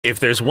If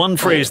there's one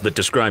phrase that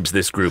describes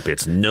this group,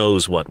 it's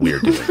knows what we're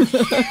doing.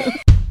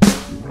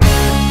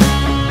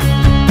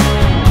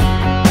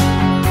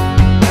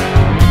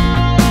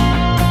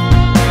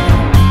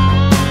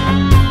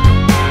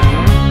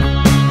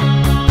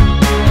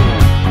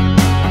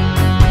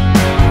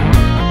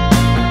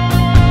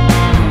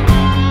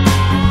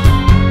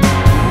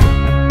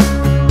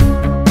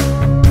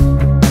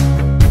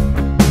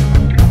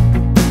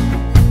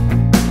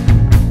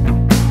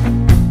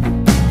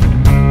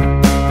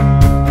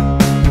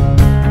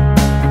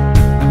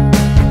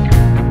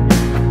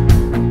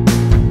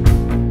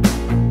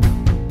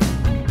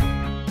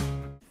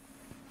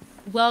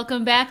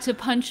 Welcome back to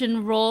Punch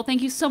and Roll.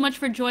 Thank you so much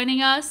for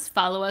joining us.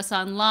 Follow us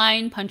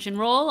online, Punch and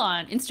Roll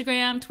on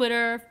Instagram,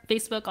 Twitter,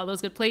 Facebook, all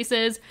those good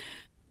places.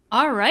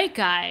 All right,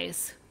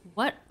 guys,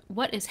 what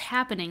is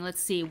happening?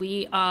 Let's see.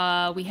 We're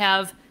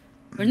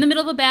in the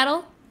middle of a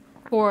battle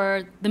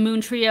for the Moon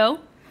Trio.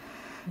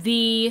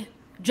 The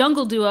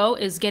Jungle Duo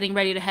is getting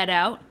ready to head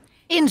out.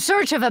 In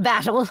search of a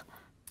battle.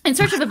 In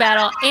search of a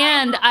battle,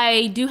 and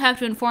I do have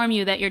to inform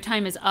you that your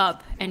time is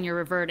up and you're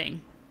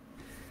reverting.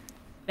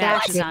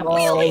 That's We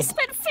only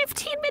spent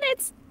 15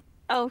 minutes.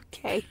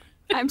 Okay,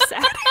 I'm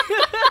sad.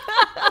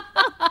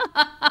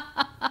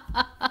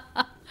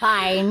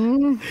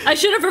 Fine. I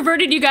should have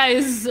reverted you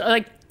guys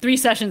like 3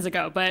 sessions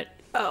ago, but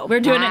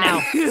we're doing it now.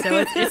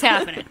 So it's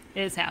happening.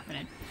 It's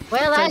happening.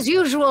 Well, as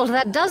usual,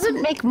 that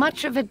doesn't make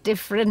much of a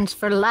difference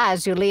for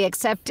Lazuli,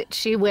 except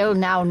she will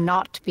now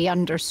not be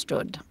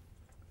understood.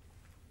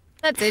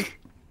 That's it.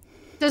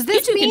 Does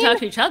this You two mean... can talk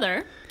to each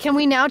other. Can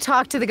we now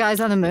talk to the guys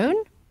on the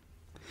moon?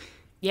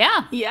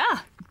 Yeah. Yeah.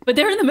 But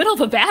they're in the middle of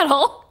a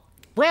battle.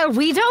 Well,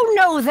 we don't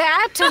know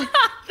that.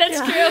 That's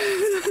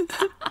true.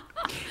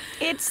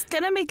 It's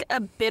gonna make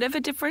a bit of a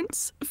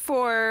difference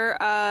for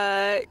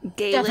Definitely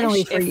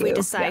Gaelish for if we you,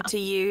 decide to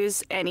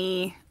use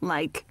any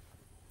like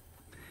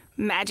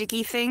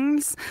magic-y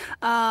things.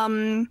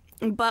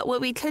 But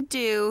what we could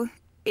do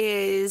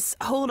is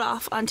hold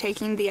off on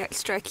taking the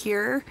extra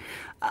cure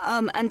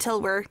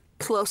until we're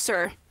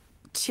closer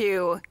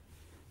to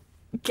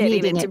getting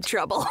Needing into it.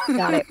 trouble.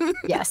 Got it.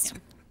 Yes.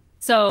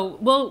 So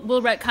we'll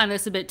retcon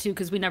this a bit too,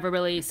 because we never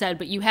really said,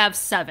 but you have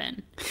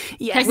 7.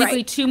 Yes. Technically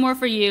Right. 2 more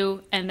for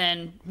you, and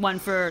then 1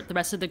 for the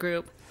rest of the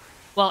group.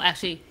 Well,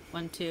 actually,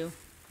 1, 2,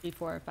 3,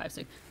 4, 5,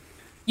 6.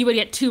 You would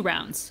get 2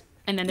 rounds,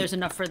 and then there's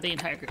enough for the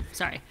entire group.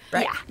 Sorry.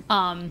 Right. Yeah.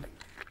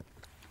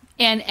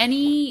 And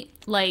any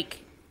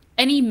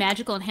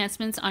magical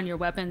enhancements on your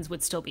weapons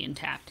would still be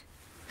intact.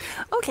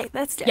 Okay,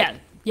 that's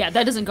good. Yeah,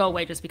 that doesn't go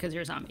away just because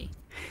you're a zombie.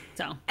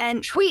 So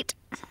And Sweet.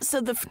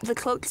 so the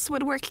cloaks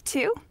would work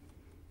too?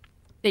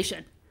 they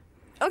should.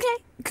 Okay,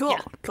 cool,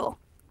 Yeah. cool.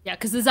 Yeah,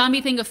 because the zombie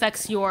thing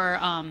affects your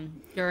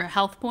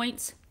health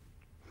points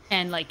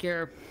and like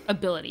your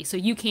ability. So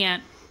you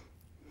can't,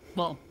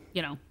 well,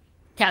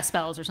 cast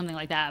spells or something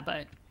like that.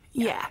 But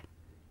Yeah.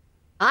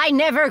 I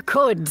never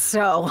could,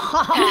 so.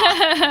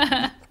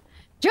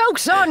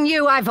 Joke's on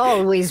you, I've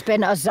always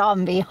been a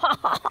zombie.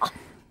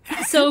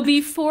 so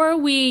before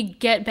we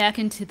get back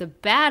into the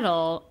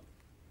battle,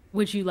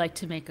 would you like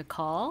to make a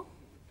call?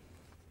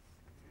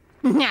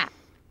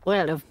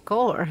 Well, of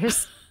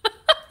course.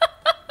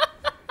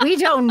 We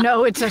don't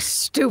know it's a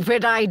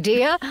stupid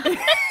idea.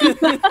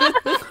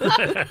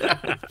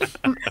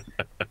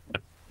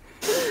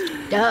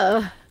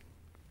 Duh.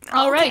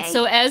 All right. Okay.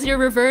 So as you're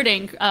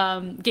reverting,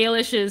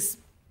 Gaelish is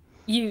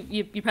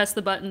you press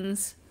the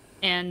buttons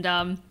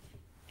and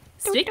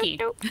Sticky.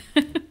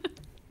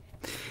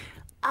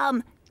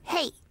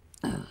 Hey.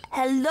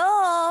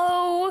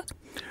 Hello.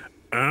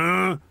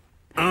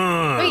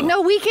 Wait,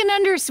 no, we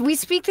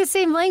speak the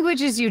same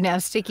language as you now,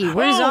 Sticky.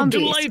 We're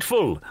zombies.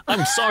 Delightful!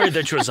 I'm sorry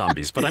that you're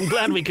zombies, but I'm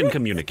glad we can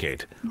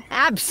communicate.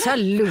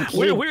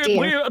 Absolutely.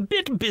 We're a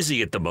bit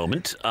busy at the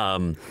moment.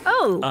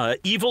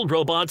 Evil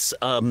robots,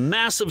 a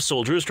mass of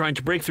soldiers trying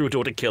to break through a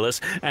door to kill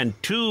us, and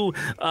 2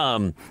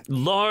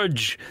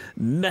 large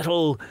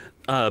metal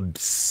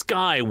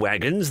sky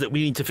wagons that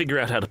we need to figure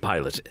out how to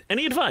pilot.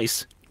 Any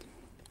advice?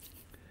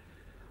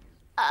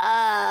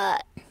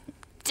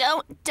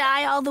 Don't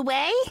die all the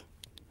way?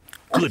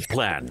 Good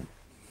plan.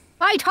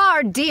 Fight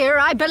hard, dear.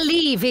 I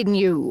believe in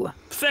you.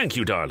 Thank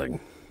you, darling.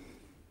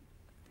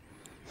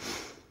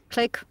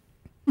 Click.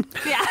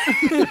 Yeah.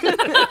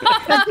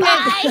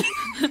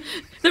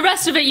 The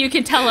rest of it you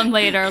can tell him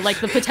later,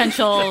 like the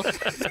potential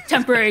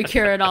temporary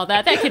cure and all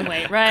that. That can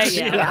wait, right?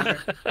 Yeah.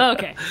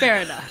 Okay,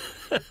 fair enough.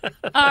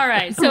 All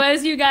right, so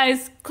as you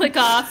guys click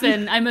off,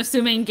 and I'm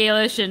assuming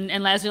Gaelish and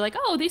Laz are like,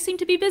 oh, they seem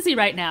to be busy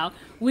right now,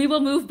 we will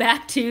move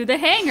back to the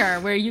hangar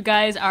where you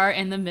guys are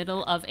in the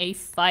middle of a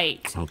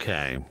fight.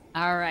 Okay.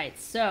 All right,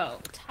 so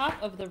top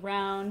of the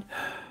round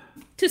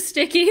to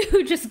Sticky,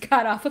 who just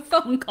got off a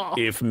phone call.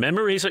 If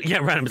memory serves, yeah,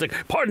 right. I was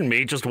like, pardon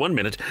me, just 1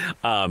 minute.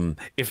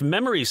 If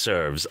memory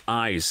serves,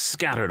 I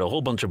scattered a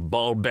whole bunch of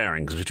ball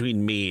bearings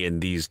between me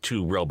and these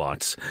 2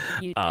 robots.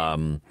 You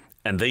did.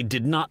 And they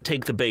did not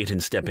take the bait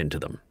and step into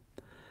them.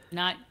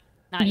 Not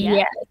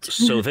yet.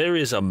 So there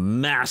is a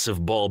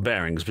massive ball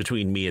bearings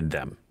between me and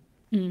them.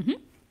 Mm-hmm.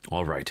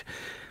 All right.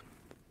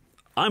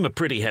 I'm a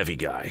pretty heavy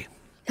guy.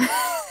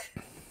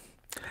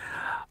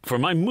 For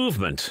my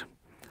movement,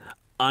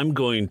 I'm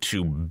going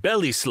to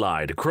belly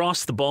slide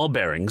across the ball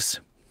bearings,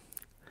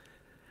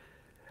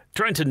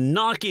 trying to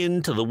knock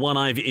into the one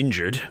I've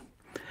injured.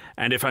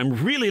 And if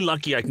I'm really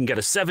lucky, I can get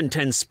a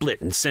 7-10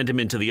 split and send him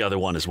into the other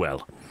one as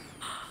well.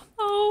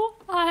 Oh,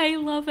 I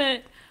love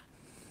it.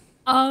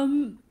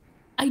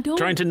 I don't...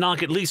 Trying to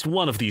knock at least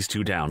one of these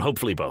two down,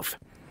 hopefully both.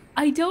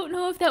 I don't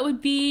know if that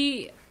would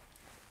be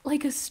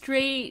like a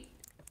straight,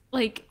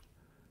 like,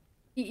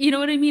 you know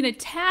what I mean,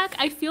 attack.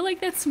 I feel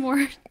like that's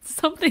more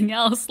something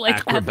else, like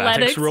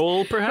acrobatics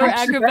roll, perhaps? Or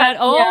acrobat.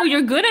 Oh,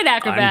 you're good at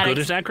acrobatics. I'm good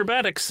at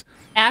acrobatics.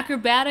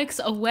 Acrobatics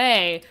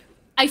away.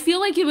 I feel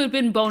like it would have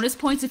been bonus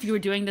points if you were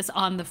doing this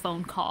on the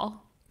phone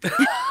call.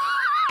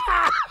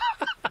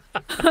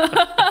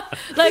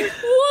 Like,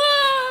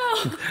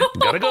 whoa!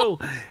 Gotta go.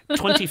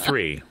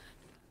 23.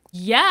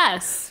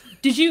 Yes.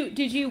 Did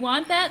you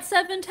want that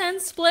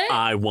 7-10 split?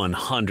 I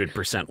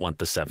 100% want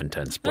the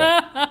 7-10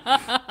 split.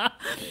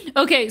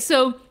 Okay,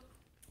 so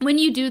when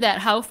you do that,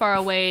 how far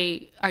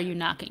away are you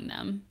knocking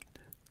them?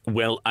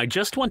 Well, I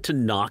just want to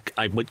knock.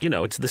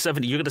 It's the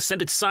 70. You're going to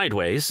send it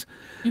sideways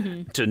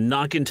to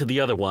knock into the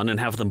other one and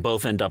have them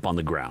both end up on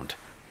the ground.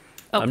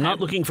 Okay. I'm not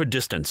looking for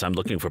distance. I'm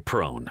looking for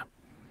prone.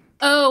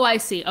 Oh, I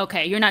see.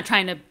 Okay, you're not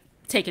trying to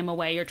take him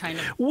away. You're trying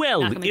to.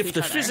 Well, if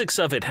the physics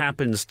of it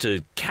happens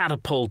to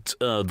catapult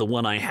the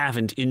one I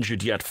haven't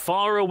injured yet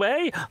far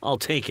away, I'll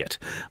take it.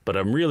 But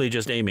I'm really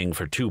just aiming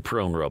for 2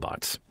 prone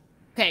robots.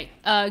 Okay,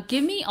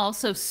 give me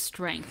also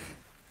strength.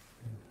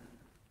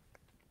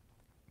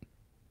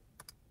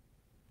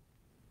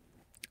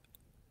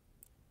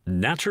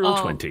 Natural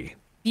 20.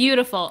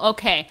 Beautiful.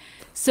 Okay,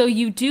 so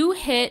you do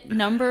hit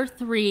number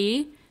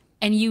 3,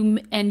 and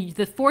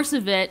the force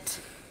of it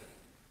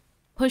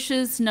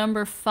pushes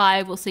number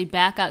 5. We'll say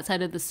back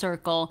outside of the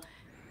circle,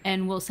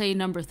 and we'll say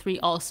number 3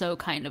 also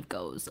kind of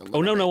goes a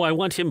little. No! I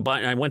want him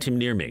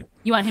near me.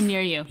 You want him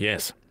near you?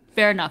 Yes.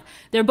 Fair enough.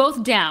 They're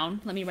both down.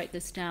 Let me write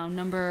this down.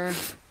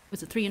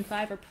 Was it 3 and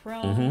 5 are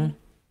prone,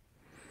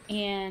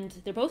 and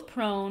they're both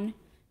prone.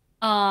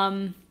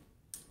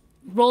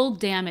 Roll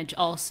damage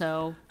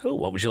also. Oh,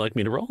 what would you like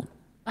me to roll?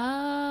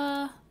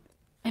 I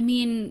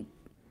mean,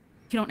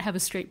 you don't have a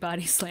straight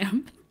body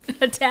slam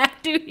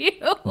attack, do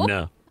you?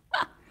 No.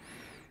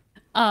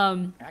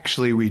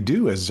 Actually, we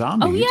do as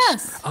zombies. Oh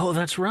yes. Oh,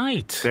 that's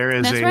right. There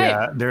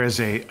is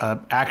a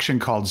action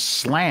called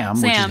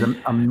slam, which is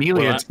a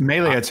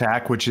melee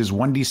attack, which is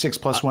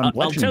 1d6 plus 1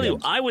 bludgeoning. I'll tell you,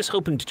 I was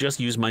hoping to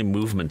just use my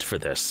movement for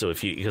this. So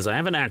because I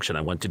have an action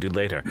I want to do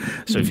later.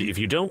 So if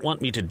you don't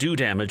want me to do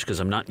damage because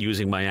I'm not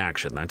using my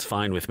action, that's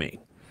fine with me.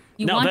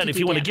 If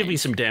you want to give me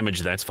some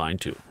damage, that's fine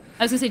too.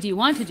 I was gonna say, do you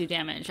want to do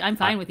damage? I'm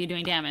fine with you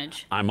doing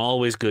damage. I'm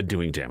always good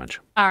doing damage.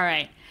 All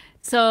right.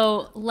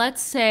 So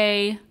let's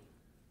say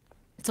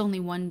it's only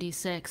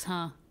 1d6,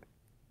 huh?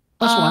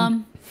 Plus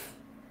 1.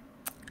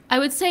 I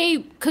would say,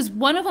 because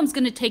one of them's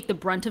going to take the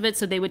brunt of it,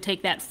 so they would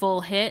take that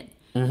full hit,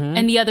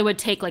 and the other would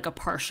take like a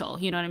partial.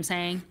 You know what I'm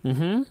saying?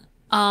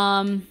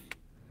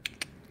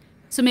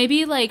 So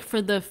maybe like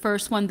for the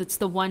first one, that's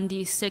the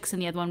 1d6,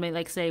 and the other one may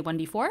like say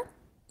 1d4.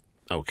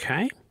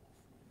 Okay.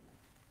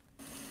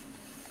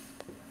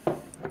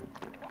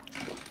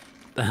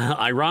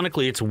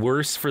 Ironically, it's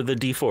worse for the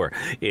D4.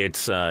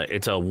 It's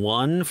a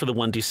 1 for the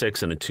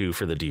 1d6 and a 2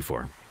 for the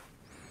D4.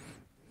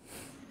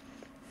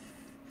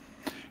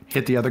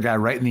 Hit the other guy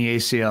right in the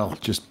ACL.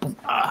 Just boom.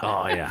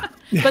 Oh yeah.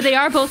 But they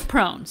are both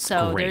prone,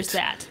 so Great. there's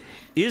that.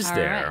 Is All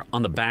there right.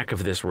 on the back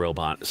of this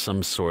robot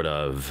some sort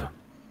of?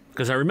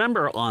 Because I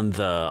remember on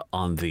the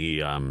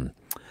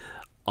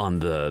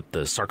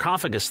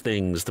sarcophagus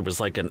things, there was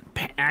like an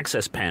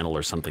access panel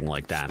or something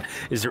like that.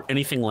 Is there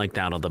anything like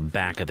that on the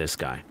back of this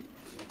guy?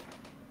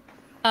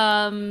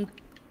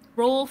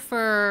 Roll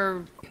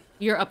for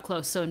your up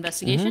close, so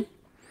investigation.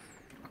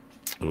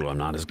 Ooh, I'm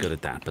not as good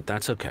at that, but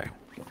that's okay.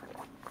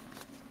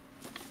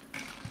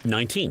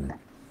 19.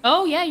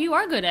 Oh yeah, you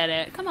are good at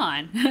it. Come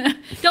on,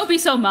 don't be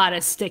so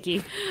modest,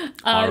 Sticky.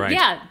 All right.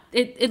 Yeah,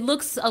 it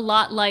looks a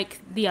lot like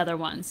the other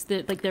ones.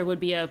 Like there would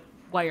be a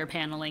wire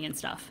paneling and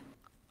stuff.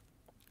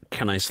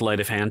 Can I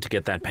sleight of hand to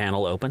get that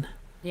panel open?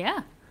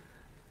 Yeah.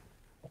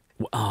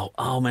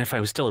 Oh man, if I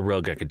was still a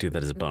rogue, I could do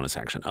that as a bonus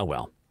action. Oh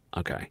well.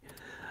 Okay.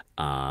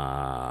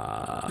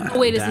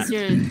 Wait, is this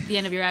the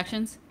end of your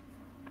actions?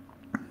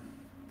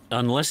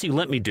 Unless you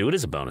let me do it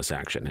as a bonus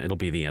action, it'll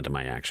be the end of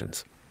my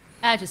actions.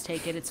 Just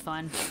take it. It's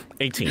fun.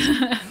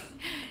 18.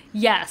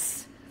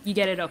 Yes, you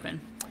get it open.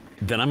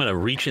 Then I'm going to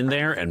reach in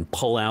there and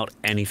pull out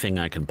anything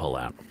I can pull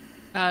out.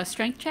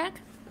 Strength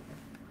check?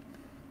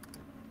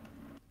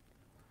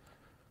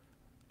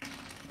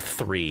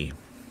 3.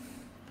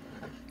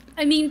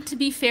 I mean, to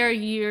be fair,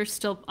 you're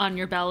still on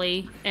your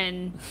belly,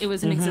 and it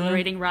was an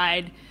exhilarating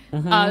ride.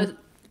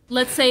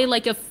 Let's say,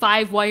 like, of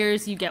 5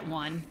 wires, you get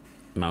 1.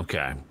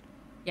 Okay.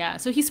 Yeah,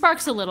 so he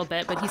sparks a little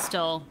bit, but he's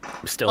still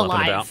Still alive. up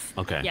and about?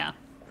 Okay. Yeah.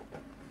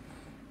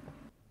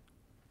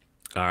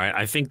 All right,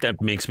 I think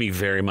that makes me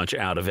very much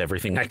out of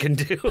everything I can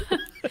do.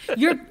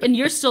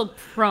 You're still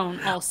prone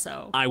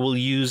also. I will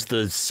use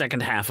the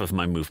second half of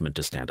my movement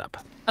to stand up.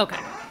 Okay.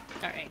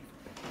 All right.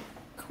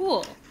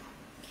 Cool.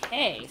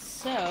 Okay,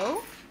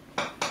 so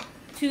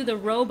to the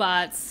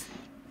robots,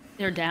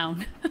 they're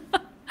down.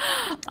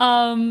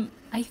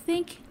 I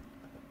think.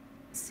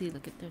 Let's see.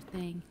 Look at their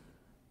thing.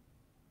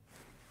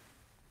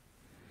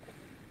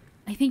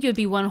 I think it would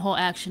be one whole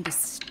action to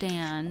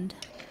stand.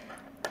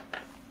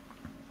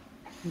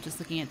 I'm just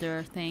looking at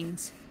their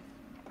things.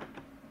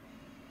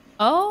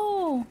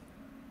 Oh.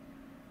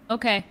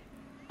 Okay.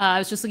 I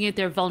was just looking at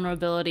their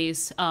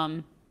vulnerabilities.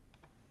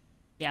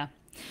 Yeah.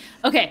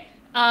 Okay.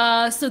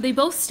 So they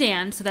both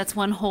stand, so that's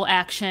one whole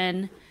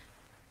action.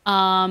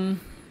 And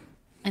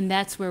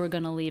that's where we're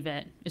gonna leave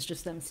it. It's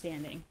just them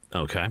standing.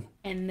 Okay.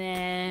 And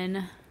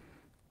then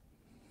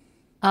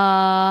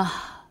I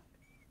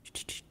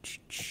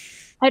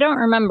don't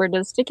remember.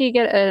 Does Sticky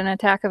get an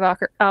attack of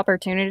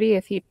opportunity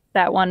if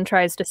that one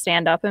tries to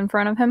stand up in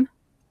front of him?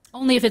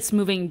 only if it's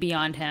moving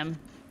beyond him.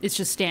 It's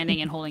just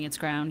standing and holding its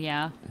ground,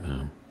 yeah.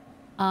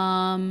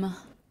 Oh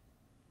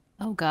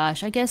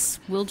gosh, I guess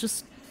we'll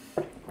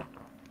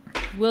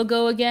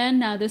go again.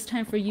 Now this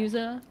time for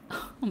Yuza.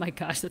 Oh my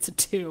gosh, that's a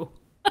 2.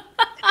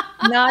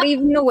 Not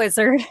even a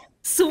wizard.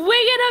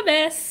 Swing and a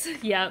miss.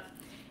 Yep.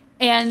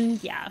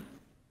 And yeah.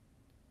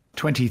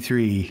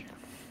 23.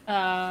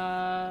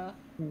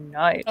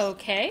 Nice.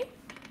 Okay.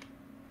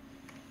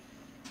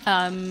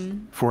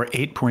 For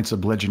 8 points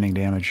of bludgeoning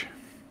damage.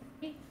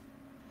 Is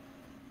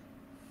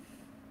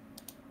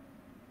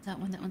that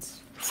one? That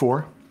one's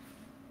 4.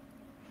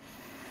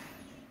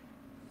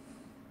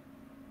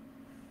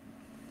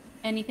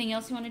 anything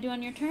else you want to do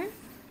on your turn?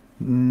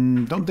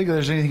 Don't think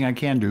there's anything I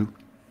can do.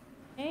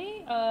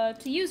 Okay,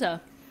 to Yuza.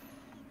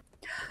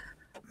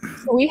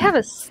 So we have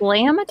a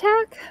slam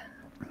attack?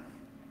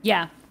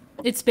 Yeah.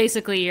 It's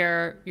basically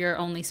your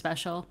only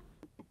special.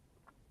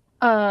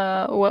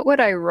 What would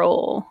I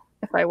roll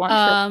if I want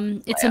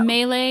to? It's a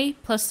melee,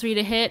 +3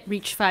 to hit,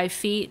 reach 5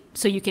 feet,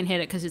 so you can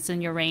hit it because it's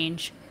in your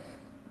range.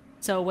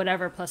 So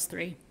whatever,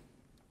 +3.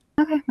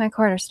 Okay, my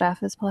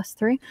quarterstaff is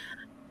 +3.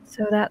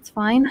 So that's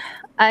fine.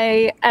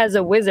 I, as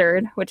a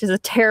wizard, which is a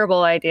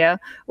terrible idea,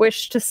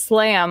 wish to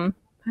slam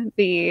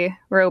the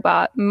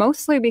robot,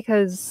 mostly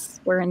because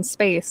we're in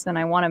space and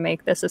I want to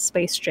make this a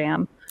space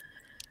jam.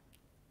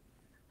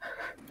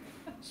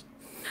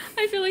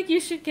 I feel like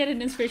you should get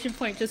an inspiration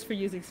point just for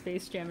using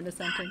Space Jam in a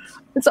sentence.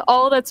 It's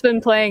all that's been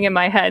playing in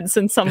my head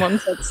since someone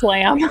said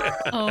slam.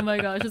 Oh my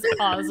gosh, it's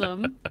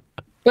awesome.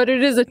 But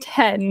it is a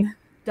 10.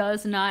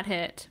 Does not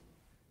hit.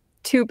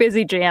 Too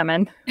busy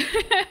jamming.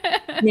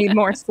 Need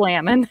more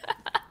slamming.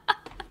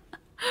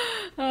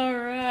 All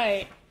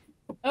right.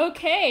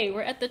 Okay,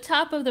 we're at the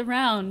top of the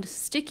round.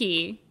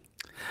 Sticky.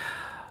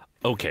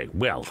 Okay,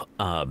 well,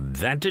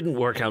 that didn't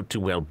work out too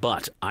well,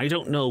 but I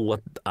don't know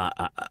what...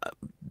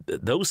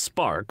 those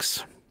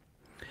sparks,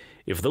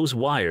 if those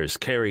wires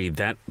carry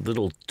that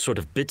little sort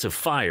of bits of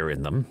fire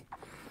in them,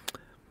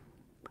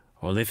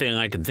 only thing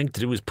I can think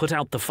to do is put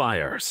out the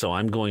fire. So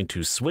I'm going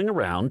to swing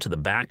around to the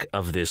back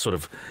of this, sort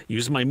of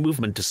use my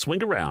movement to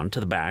swing around to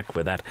the back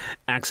where that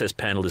access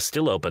panel is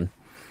still open.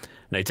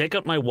 And I take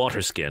up my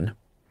water skin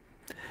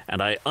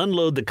and I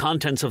unload the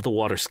contents of the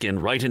water skin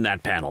right in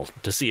that panel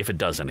to see if it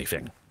does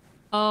anything.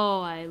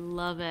 Oh, I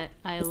love it.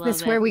 I love it. Is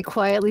this where we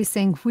quietly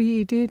sing,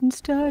 "We didn't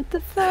start the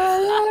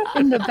fire"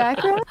 in the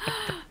background?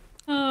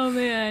 Oh,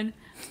 man.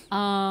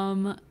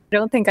 I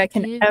don't think I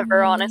can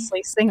ever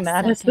honestly sing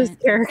that as this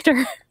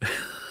character.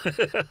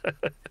 I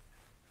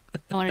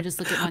want to just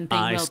look at one thing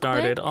I real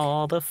started quick.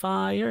 all the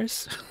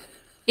fires.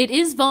 It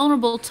is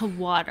vulnerable to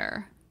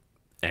water.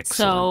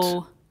 Excellent.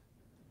 So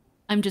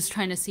I'm just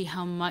trying to see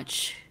how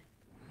much...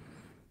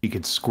 You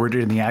could squirt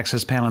it in the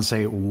access panel and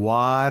say,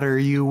 "What are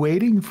you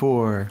waiting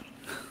for?"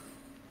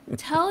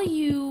 Tell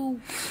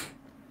you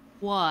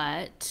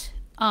what,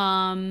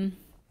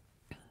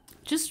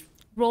 just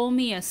roll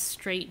me a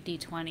straight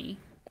d20.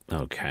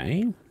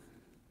 Okay.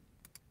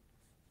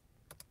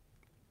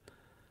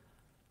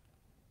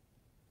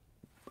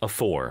 A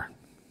 4.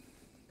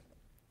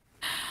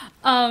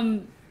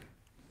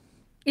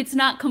 It's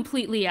not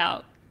completely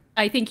out.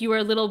 I think you were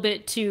a little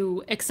bit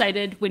too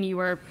excited when you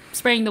were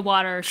spraying the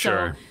water,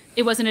 Sure. so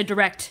it wasn't a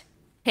direct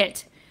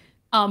hit.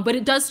 But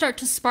it does start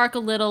to spark a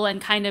little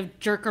and kind of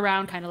jerk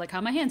around, kind of like how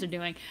my hands are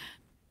doing.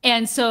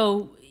 And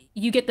so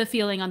you get the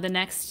feeling on the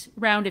next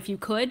round, if you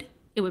could,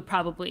 it would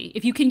probably,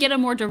 if you can get a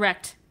more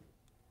direct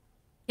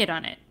hit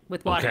on it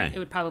with water, Okay. it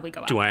would probably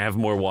go out. Do I have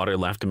more water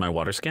left in my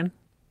water skin?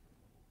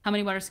 How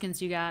many water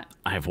skins you got?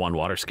 I have 1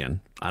 water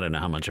skin. I don't know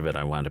how much of it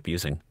I wound up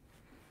using.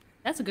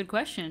 That's a good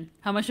question.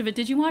 How much of it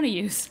did you want to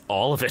use?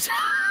 All of it.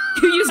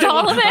 You used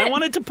all of it? I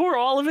wanted to pour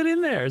all of it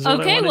in there. Is what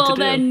I Okay, wanted well to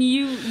do. then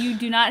you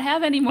do not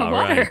have any more All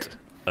water. right.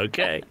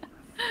 Okay.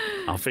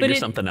 I'll figure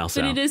something else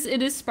out. But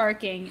it is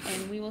sparking,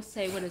 and we will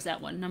say, what is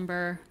that one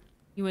number?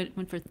 You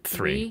went for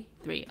 3?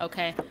 3.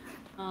 Okay.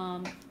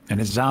 And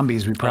as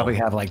zombies, we probably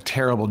have like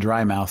terrible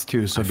dry mouth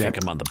too. So I think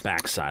I'm on the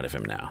back side of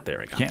him now. There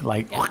we go. can't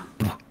like.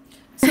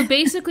 So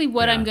basically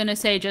what I'm going to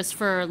say, just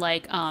for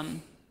like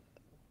kind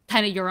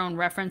of your own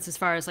reference as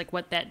far as like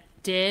what that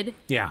did.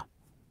 Yeah.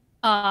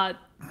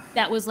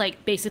 That was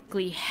like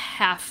basically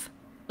half,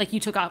 like you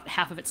took off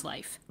half of its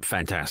life.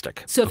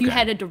 Fantastic. So if you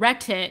had a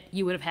direct hit,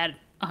 you would have had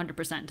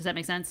 100%. Does that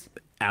make sense?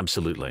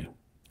 Absolutely.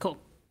 Cool.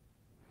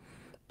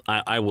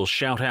 I will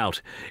shout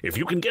out, if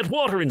you can get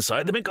water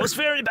inside them, it goes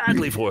very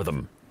badly for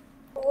them.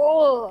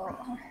 Oh.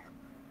 I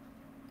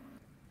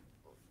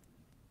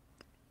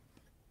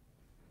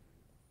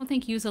don't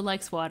think Yuza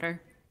likes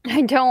water.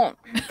 I don't,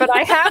 but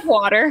I have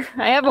water.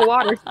 I have a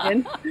water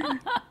skin.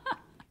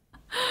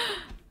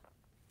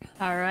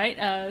 All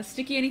right.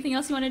 Sticky, anything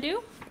else you want to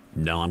do?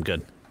 No, I'm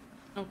good.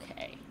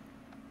 Okay.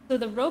 So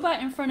the robot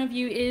in front of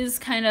you is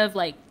kind of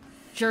like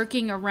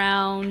jerking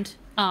around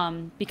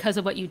because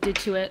of what you did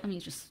to it. Let me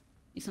just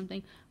see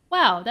something.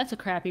 Wow, that's a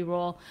crappy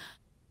roll.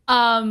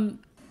 I'm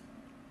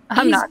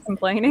not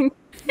complaining.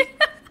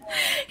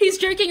 He's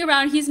jerking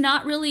around. He's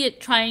not really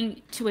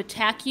trying to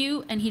attack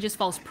you, and he just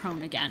falls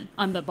prone again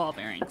on the ball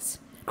bearings.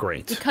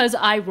 Great. Because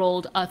I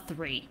rolled a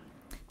 3.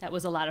 That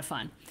was a lot of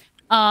fun.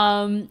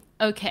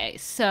 Okay,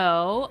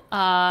 so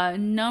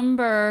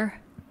number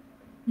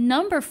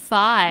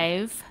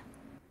 5.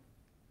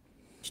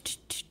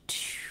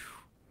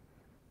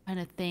 Trying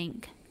to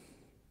think.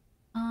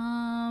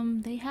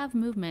 They have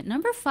movement.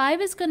 Number 5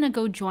 is gonna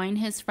go join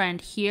his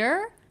friend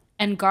here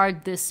and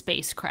guard this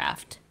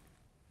spacecraft.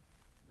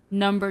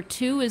 Number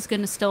 2 is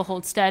gonna still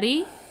hold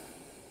steady.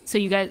 So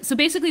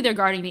basically they're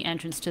guarding the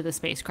entrance to the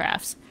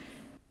spacecrafts.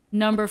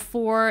 Number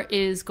 4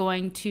 is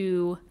going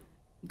to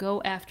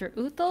go after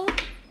Uthal.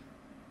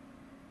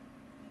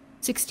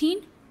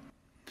 16?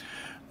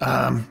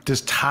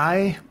 Does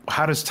Ty,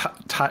 how does Ty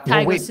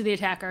Ty goes to the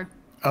attacker.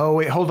 Oh,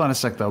 wait, hold on a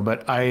sec, though.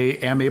 But I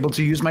am able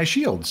to use my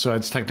shield, so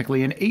it's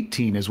technically an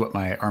 18 is what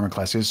my armor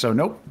class is. So,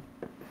 nope.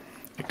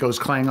 It goes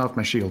clang off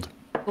my shield.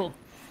 Cool.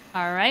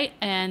 All right,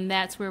 and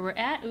that's where we're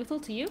at.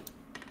 Uthal, to you.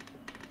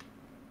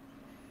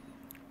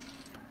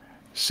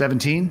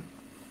 17.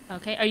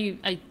 Okay,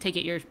 I take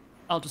it you're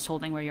all just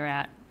holding where you're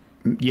at.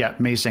 Yeah,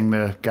 macing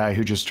the guy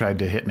who just tried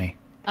to hit me.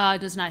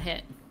 Does not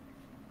hit.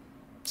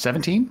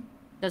 17?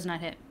 Does not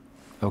hit.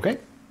 Okay.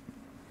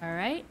 All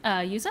right,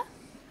 Yuza?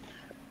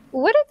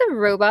 What do the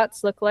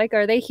robots look like?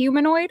 Are they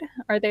humanoid?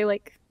 Are they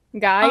like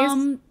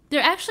guys? They're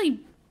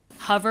actually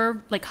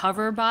hover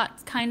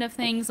bots kind of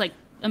things. Like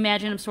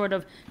imagine them sort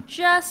of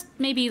just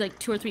maybe like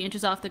 2 or 3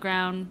 inches off the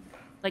ground,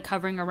 like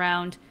hovering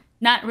around.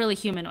 Not really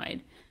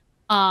humanoid.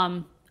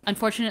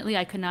 Unfortunately,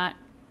 I could not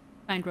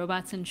find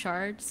robots in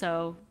Shard,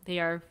 so they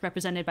are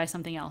represented by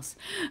something else.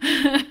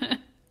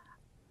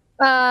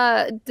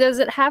 Does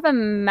it have a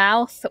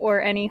mouth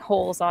or any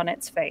holes on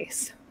its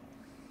face?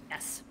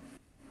 Yes.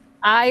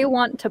 I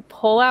want to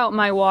pull out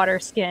my water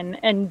skin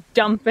and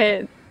dump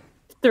it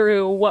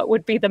through what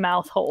would be the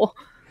mouth hole.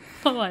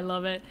 Oh, I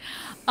love it.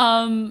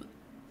 Let's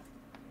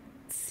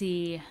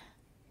see.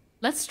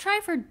 Let's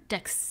try for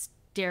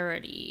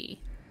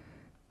dexterity.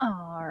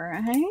 All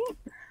right.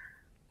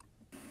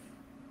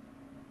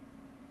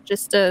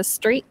 Just a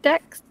straight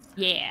dex?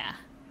 Yeah.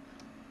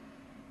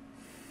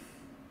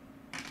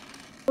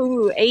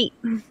 Ooh, 8.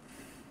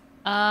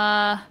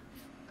 How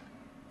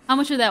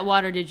much of that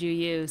water did you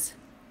use?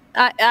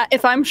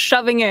 If I'm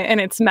shoving it in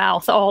its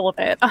mouth, all of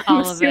it.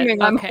 I'm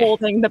assuming I'm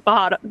holding the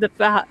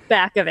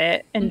back of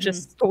it and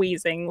just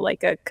squeezing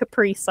like a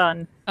Capri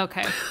Sun.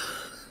 Okay.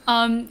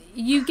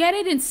 You get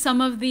it in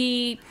some of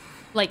the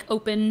like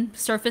open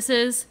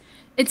surfaces.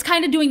 It's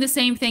kind of doing the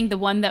same thing the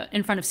one that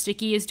in front of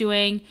Sticky is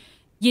doing.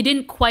 You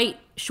didn't quite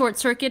short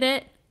circuit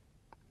it.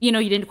 You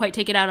didn't quite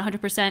take it out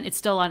 100%. It's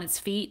still on its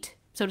feet,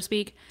 so to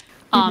speak.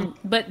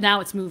 But now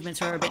its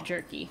movements are a bit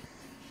jerky.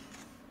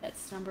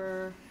 That's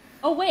number...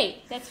 Oh,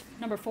 wait. That's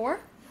number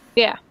 4?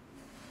 Yeah.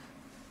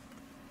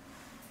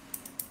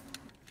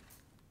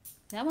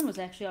 That one was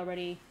actually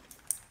already...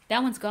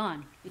 That one's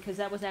gone, because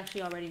that was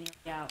actually already nearly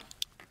out.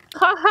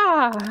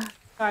 Haha!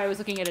 Sorry, I was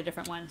looking at a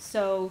different one.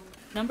 So,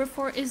 number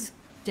 4 is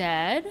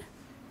dead.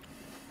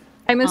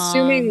 I'm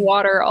assuming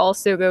water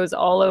also goes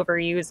all over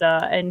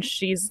Yuza, and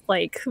she's,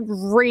 like,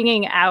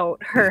 wringing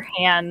out her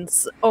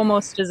hands,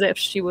 almost as if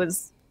she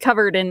was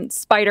covered in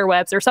spider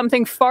webs or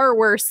something far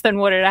worse than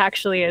what it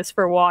actually is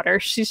for water.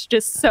 She's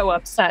just so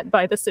upset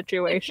by the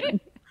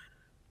situation.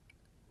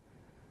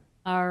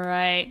 All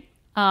right.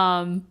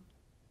 But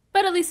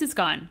at least it's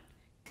gone.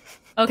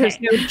 Okay.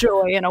 There's no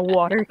joy in a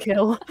water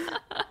kill.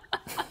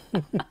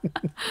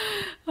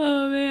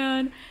 Oh,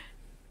 man.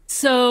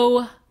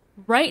 So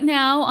right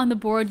now on the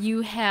board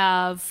you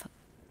have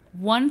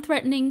 1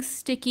 threatening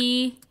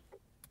Sticky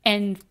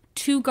and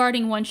 2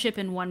 guarding one ship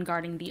and 1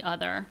 guarding the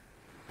other.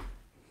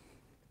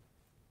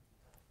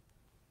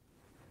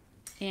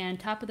 And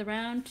top of the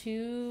round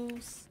to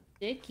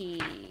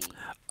Sticky.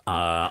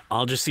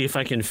 I'll just see if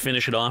I can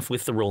finish it off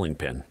with the rolling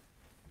pin.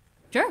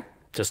 Sure.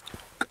 Just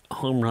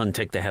home run,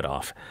 take the head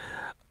off.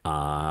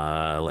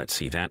 Let's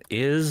see, that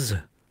is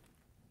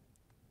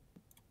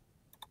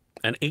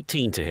an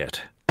 18 to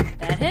hit.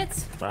 That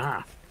hits.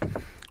 Ah.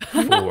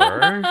 4.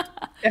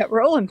 That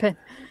rolling pin.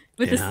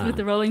 with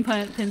the rolling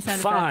pin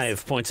sound 5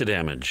 effects. points of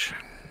damage.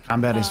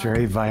 Combat is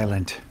very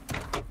violent,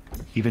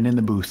 even in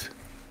the booth.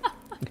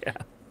 Yeah.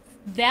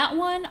 That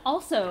one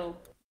also,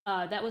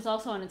 that was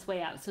also on its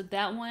way out. So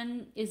that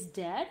one is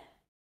dead.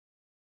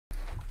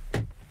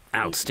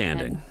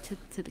 Outstanding.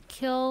 To the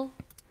kill.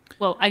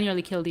 Well, I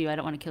nearly killed you. I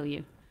don't want to kill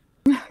you.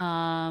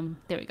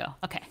 There we go.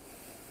 Okay.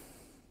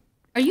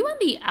 Are you on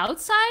the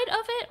outside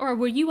of it, or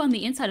were you on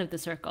the inside of the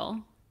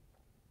circle?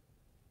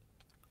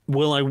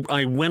 Well,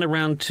 I went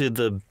around to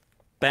the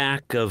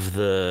back of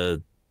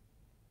the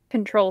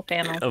Control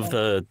panel.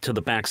 to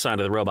the back side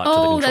of the robot to the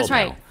control that's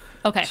panel. right.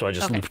 Okay. So I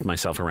just looped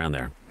myself around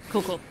there.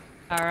 Cool.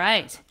 All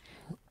right.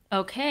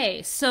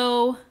 Okay,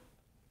 so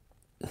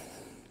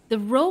the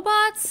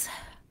robots.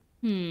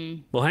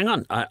 Well, hang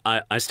on.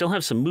 I still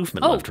have some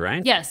movement left,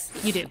 right? Yes,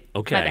 you do.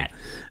 Okay. My bad.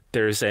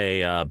 There's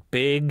a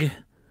big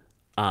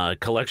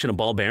collection of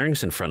ball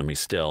bearings in front of me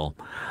still.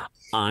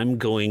 I'm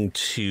going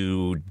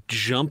to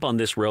jump on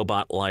this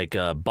robot like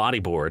a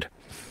bodyboard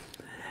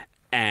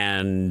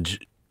and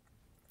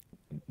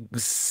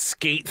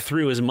skate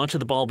through as much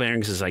of the ball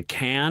bearings as I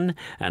can,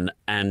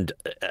 and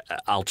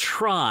I'll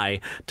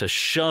try to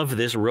shove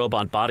this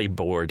robot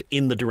bodyboard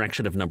in the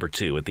direction of number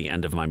 2 at the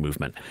end of my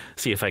movement.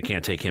 See if I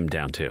can't take him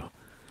down too.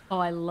 Oh,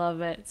 I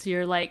love it. So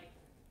you're like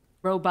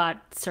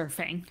robot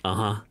surfing.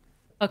 Uh-huh.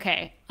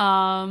 Okay.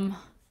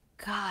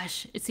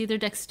 Gosh, it's either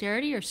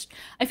dexterity or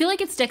I feel like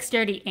it's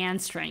dexterity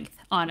and strength,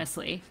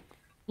 honestly.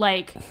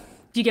 Like,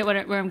 do you get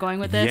where I'm going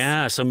with this?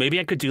 Yeah, so maybe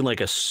I could do like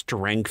a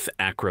strength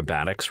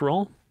acrobatics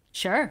roll.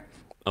 Sure.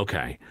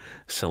 Okay,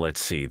 so let's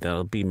see.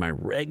 That'll be my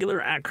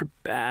regular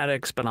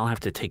acrobatics, but I'll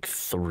have to take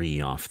 3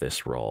 off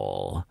this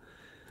roll.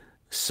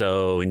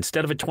 So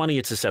instead of a 20,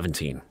 it's a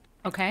 17.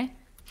 Okay.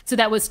 So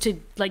that was to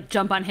like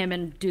jump on him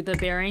and do the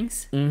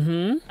bearings?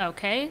 Mm-hmm.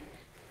 Okay.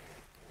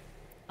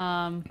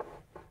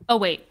 Oh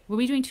wait, were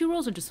we doing 2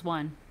 rolls or just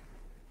 1?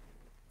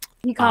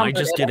 I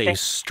just did a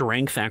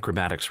strength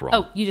acrobatics roll.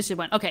 Oh, you just did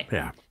 1. Okay.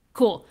 Yeah.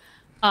 Cool.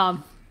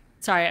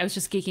 Sorry, I was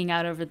just geeking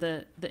out over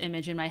the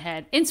image in my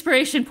head.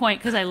 Inspiration point,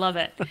 because I love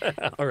it.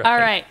 All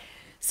right.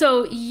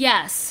 So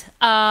yes,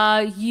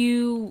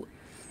 you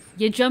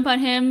jump on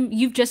him.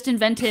 You've just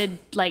invented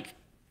like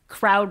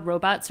crowd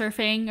robot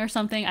surfing or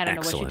something. I don't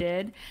know what you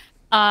did.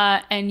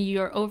 And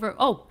you're over.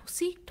 Oh,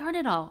 see, darn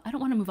it all. I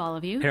don't want to move all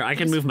of you. Here, I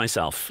can move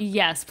myself.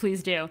 Yes,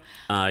 please do.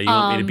 You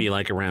want me to be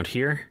like around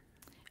here?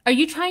 Are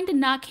you trying to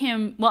knock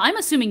him? Well, I'm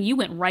assuming you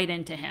went right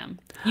into him.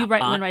 You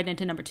went right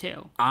into number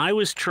 2. I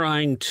was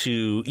trying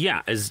to,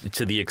 as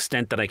to the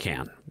extent that I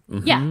can.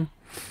 Mm-hmm. Yeah.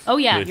 Oh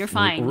yeah, you're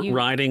fine.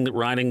 Riding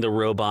the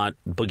robot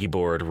boogie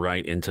board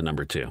right into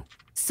number 2.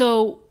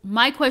 So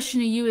my question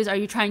to you is: are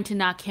you trying to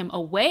knock him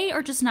away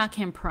or just knock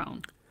him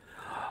prone?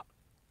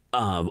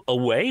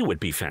 Away would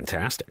be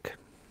fantastic.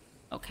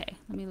 Okay,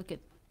 let me look at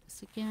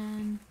this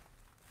again.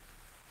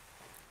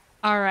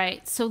 All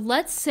right, so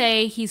let's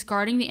say he's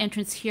guarding the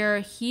entrance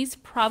here. He's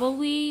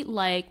probably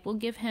like, we'll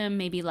give him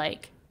maybe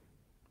like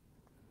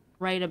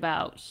right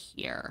about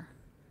here.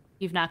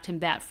 You've knocked him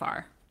that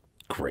far.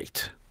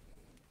 Great.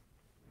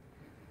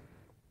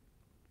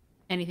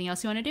 Anything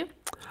else you want to do?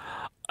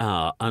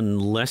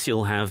 Unless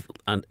you'll have,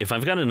 if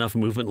I've got enough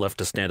movement left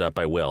to stand up,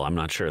 I will. I'm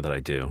not sure that I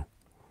do.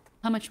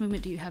 How much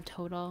movement do you have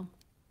total?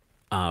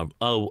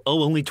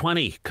 Only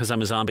 20, because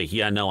I'm a zombie.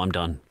 Yeah, no, I'm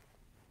done.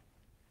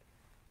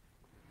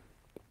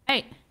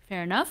 Right,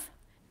 fair enough.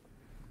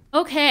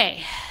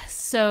 Okay,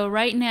 so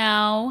right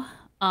now,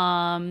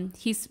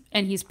 he's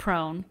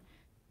prone.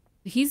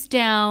 He's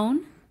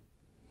down.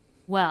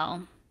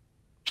 Well,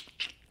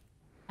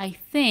 I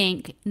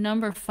think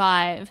number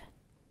 5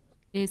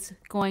 is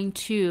going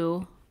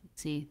to,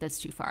 let's see, that's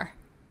too far.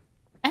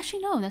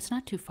 Actually, no, that's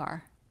not too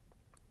far.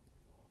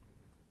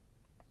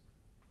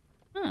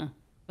 Do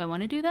I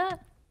want to do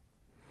that?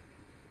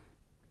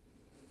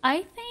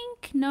 I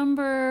think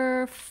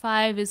number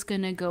 5 is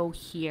going to go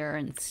here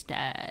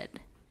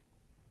instead.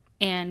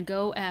 And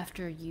go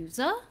after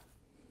Yuza.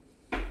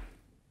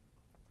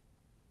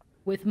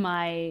 With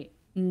my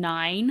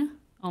 9.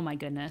 Oh my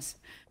goodness.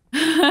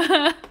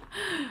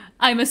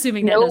 I'm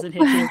assuming that doesn't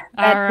hit you.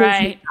 All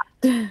right.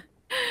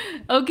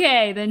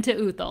 Okay, then to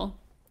Uthal.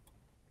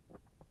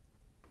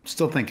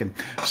 Still thinking.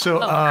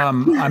 So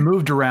I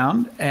moved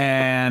around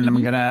and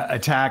I'm going to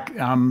attack.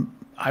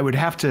 I would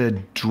have to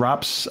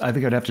drop, I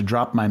think I'd have to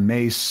drop my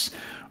mace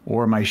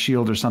or my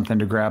shield or something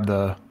to grab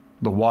the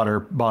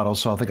water bottle.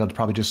 So I think I'll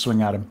probably just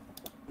swing at him.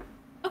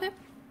 Okay.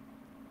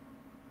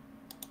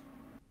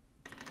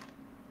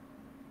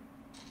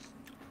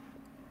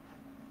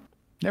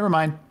 Never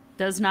mind.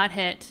 Does not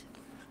hit.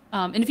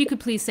 And if you could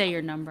please say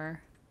your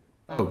number.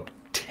 Oh,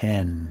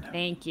 10.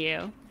 Thank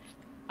you.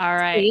 All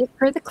right. 8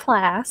 for the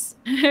class.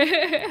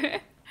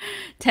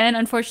 10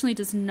 unfortunately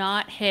does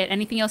not hit.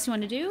 Anything else you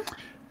want to do?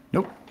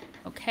 Nope.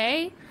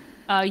 Okay.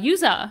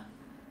 Yuza.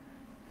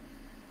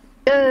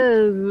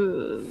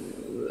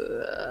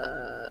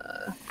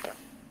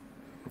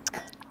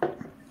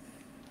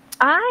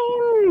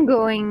 I'm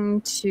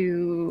going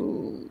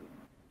to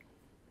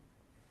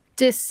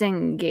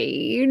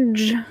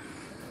disengage.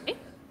 Okay.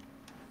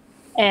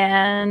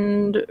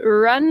 and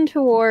run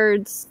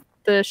towards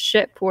the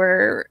ship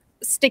where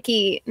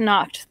Sticky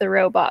knocked the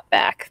robot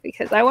back,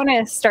 because I want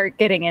to start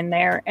getting in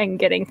there and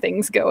getting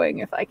things going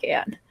if I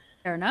can.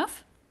 Fair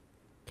enough.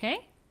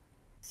 Okay.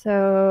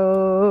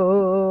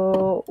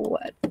 So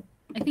what?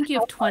 I think you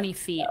have 20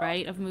 feet,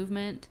 right, of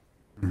movement?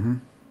 Mm-hmm.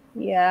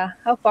 Yeah.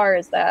 How far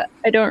is that?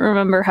 I don't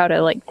remember how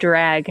to like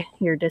drag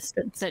your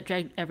distance. That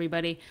drag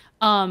everybody.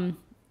 I'm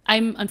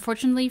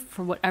unfortunately,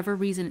 for whatever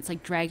reason, it's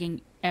like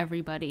dragging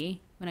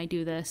everybody when I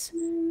do this.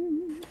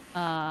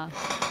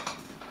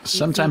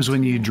 Sometimes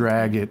when you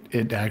drag it,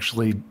 it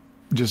actually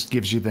just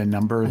gives you the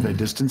number, the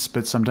distance,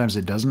 but sometimes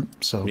it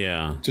doesn't. So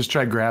Yeah. just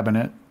try grabbing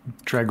it.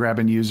 Try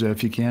grabbing Yuza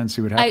if you can,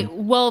 see what happens.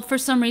 Well, for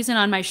some reason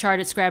on my shard,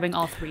 it's grabbing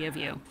all three of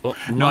you. Well,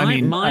 No, I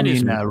mean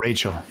is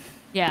Rachel.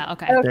 Yeah,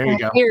 okay. There you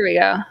go. Here we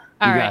go.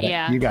 All You right, got it.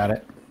 yeah. You got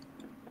it.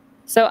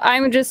 So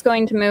I'm just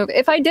going to move.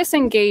 If I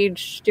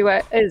disengage,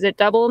 is it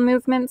double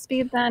movement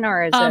speed then,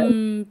 or is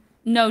it?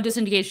 No,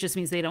 disengage just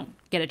means they don't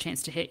get a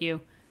chance to hit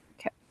you.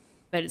 Okay.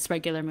 But it's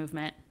regular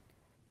movement.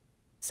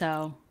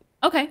 So,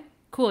 okay,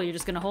 cool. You're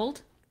just gonna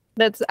hold?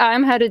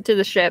 I'm headed to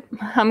the ship.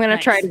 I'm gonna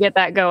Nice. try to get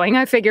that going.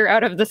 I figure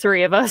out of the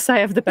three of us, I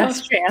have the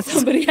best chance.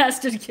 Somebody has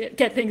to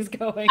get things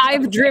going.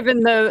 I've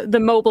driven the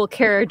mobile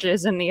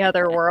carriages in the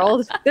other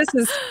world. This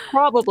is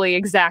probably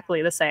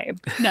exactly the same.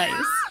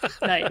 Nice.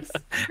 Nice.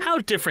 How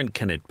different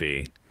can it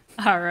be?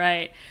 All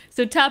right.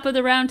 So top of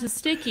the round to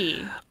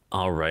Sticky.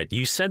 All right.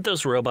 You said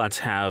those robots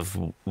have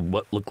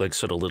what look like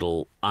sort of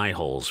little eye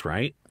holes,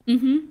 right?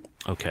 Mm-hmm.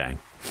 Okay.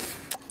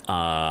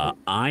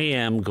 I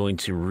am going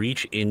to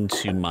reach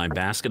into my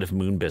basket of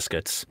moon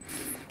biscuits,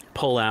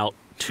 pull out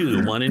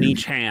two, one in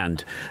each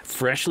hand,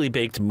 freshly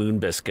baked moon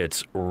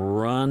biscuits,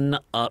 run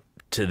up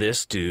to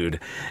this dude,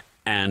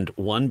 and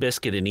one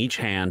biscuit in each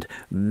hand,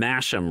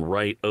 mash them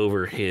right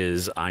over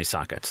his eye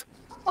sockets.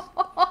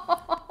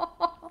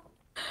 Oh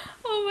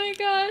my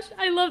gosh.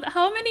 I love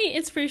how many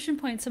inspiration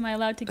points am I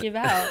allowed to give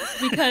out?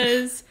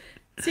 Because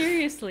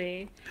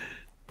seriously.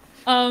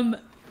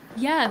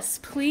 Yes,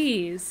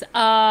 please.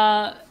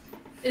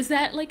 Is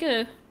that like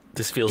a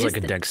This feels like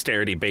a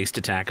dexterity-based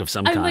attack of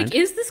some I'm kind. like,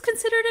 is this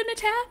considered an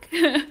attack?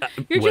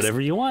 You're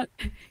Whatever you want.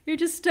 You're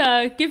just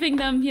giving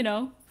them,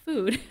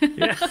 food.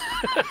 Yeah.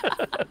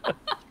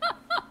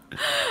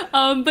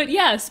 But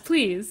yes,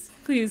 please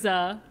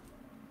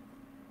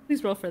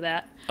roll for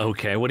that.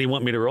 Okay, what do you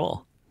want me to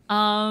roll?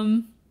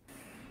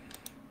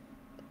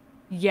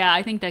 Yeah,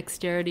 I think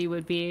dexterity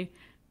would be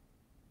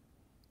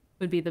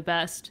the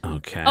best.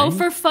 Okay. Oh,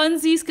 for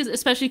funsies,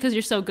 especially because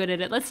you're so good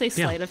at it. Let's say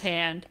sleight of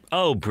hand.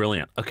 Oh,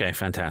 brilliant. Okay,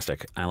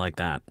 fantastic. I like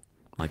that.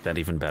 I like that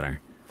even better.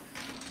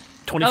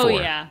 24. Oh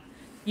yeah,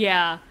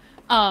 yeah.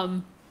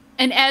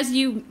 And as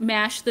you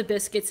mash the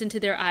biscuits into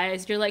their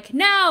eyes, you're like,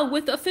 now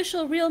with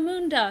official real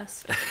moon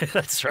dust.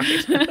 That's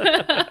right.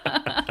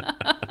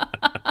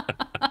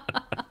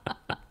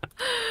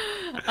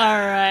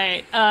 All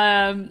right.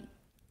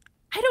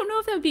 I don't know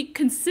if that would be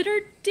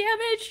considered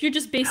damage. You're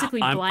just basically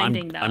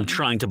blinding them. I'm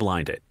trying to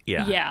blind it.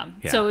 Yeah. Yeah.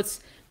 So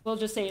we'll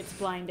just say it's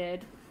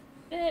blinded.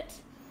 Bit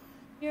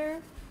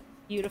here.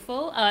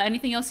 Beautiful.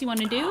 Anything else you want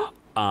to do?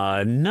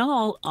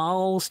 No,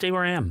 I'll stay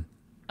where I am.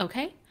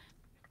 Okay.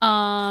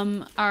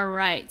 All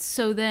right.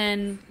 So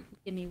then,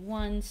 give me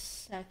 1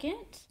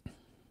 second.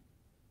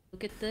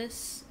 Look at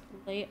this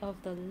lay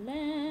of the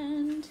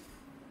land.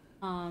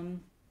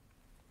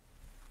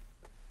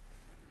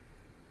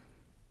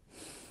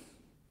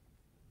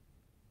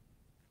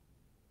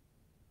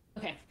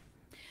 Okay.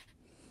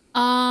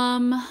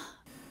 All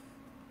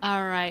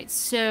right.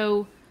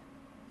 So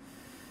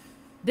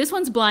this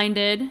one's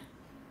blinded.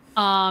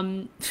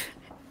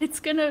 It's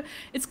gonna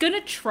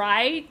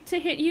try to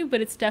hit you,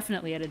 but it's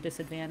definitely at a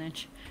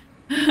disadvantage.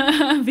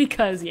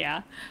 Because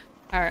yeah.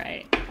 All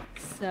right.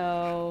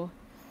 So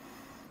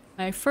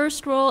my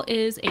first roll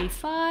is a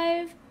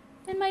 5,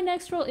 and my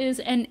next roll is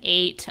an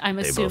 8. I'm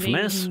assuming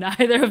miss.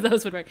 neither of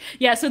those would work.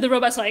 Yeah, so the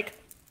robot's like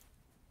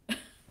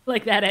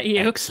that at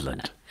you.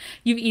 Excellent.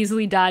 You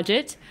easily dodge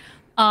it.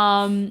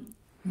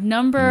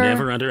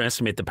 Never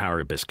underestimate the power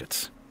of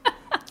biscuits.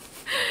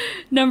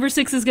 Number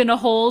 6 is going to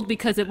hold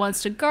because it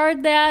wants to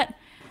guard that.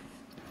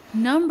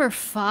 Number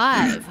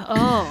 5.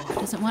 Oh,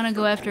 does it want to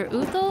go after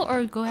Uthal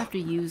or go after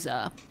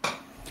Yuza?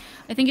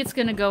 I think it's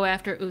going to go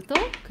after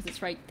Uthal because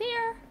it's right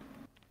there.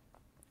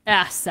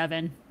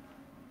 7.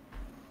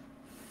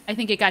 I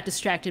think it got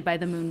distracted by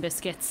the moon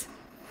biscuits.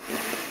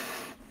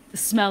 The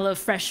smell of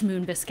fresh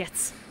moon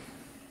biscuits.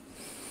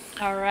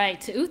 All right,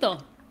 to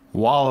Uthal.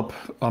 Wallop.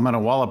 I'm going to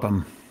wallop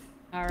him.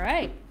 All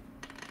right.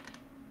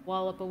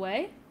 Wallop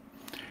away.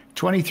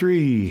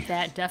 23.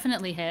 That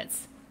definitely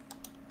hits.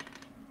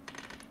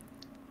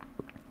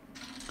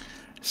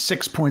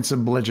 6 points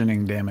of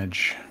bludgeoning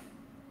damage.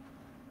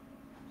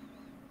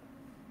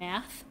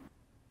 Math.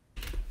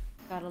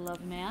 Gotta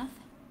love math.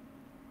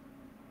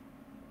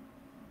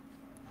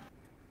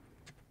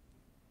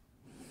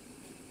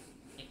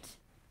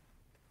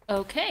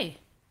 Okay.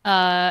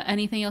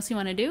 Anything else you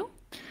want to do?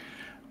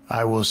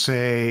 I will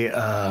say,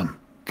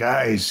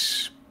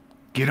 guys,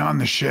 get on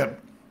the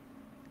ship.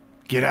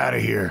 Get out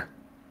of here.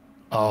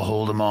 I'll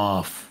hold him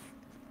off.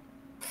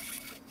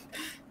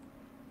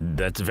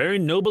 That's very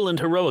noble and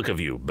heroic of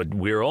you, but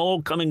we're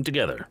all coming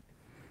together.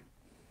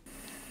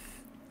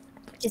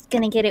 Just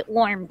gonna get it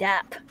warmed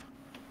up.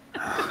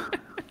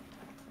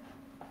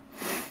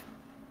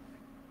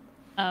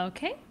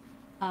 Okay.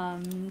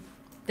 Then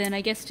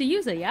I guess to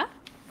Yuza, yeah?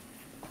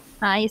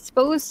 I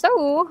suppose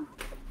so.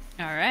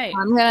 All right.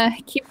 I'm gonna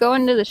keep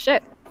going to the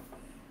ship.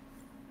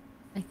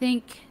 I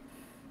think...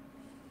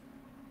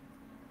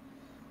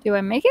 Do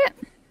I make it?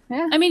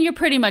 Yeah. I mean, you're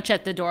pretty much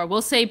at the door.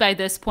 We'll say by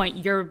this point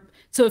you're...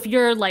 So if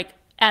you're, like,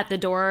 at the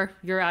door,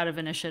 you're out of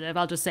initiative.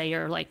 I'll just say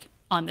you're, like,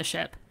 on the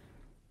ship.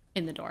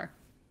 In the door.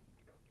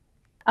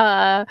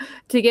 To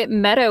get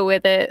meta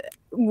with it,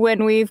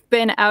 when we've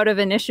been out of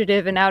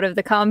initiative and out of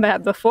the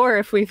combat before,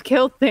 if we've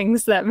killed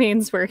things, that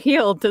means we're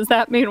healed. Does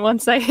that mean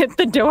once I hit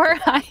the door,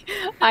 I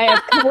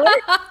have cover?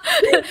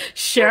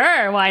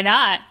 Sure, why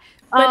not?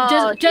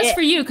 But just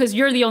for you, because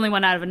you're the only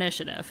one out of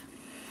initiative.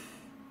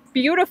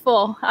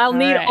 Beautiful. I'll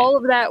need all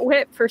of that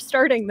wit for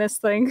starting this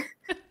thing.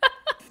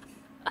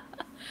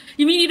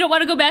 You mean you don't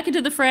want to go back into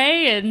the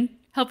fray and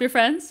help your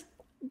friends?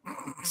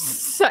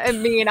 So, I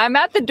mean, I'm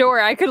at the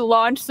door. I could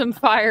launch some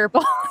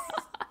fireballs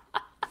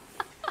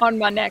on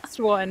my next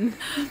one.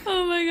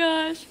 Oh my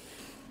gosh.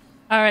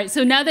 All right,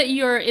 so now that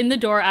you're in the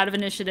door out of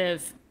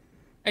initiative,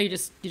 you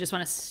just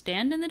want to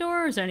stand in the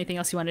door, or is there anything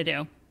else you want to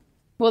do?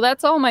 Well,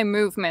 that's all my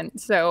movement,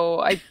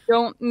 so I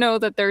don't know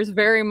that there's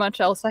very much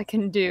else I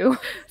can do.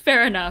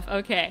 Fair enough.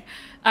 Okay.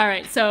 All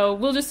right, so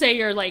we'll just say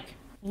you're, like,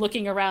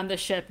 looking around the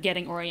ship,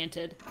 getting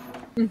oriented.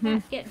 Mm-hmm.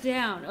 Get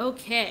down.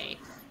 Okay.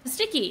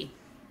 Sticky.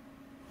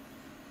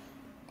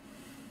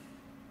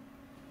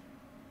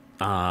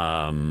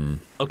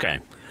 Okay.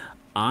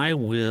 I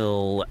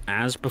will,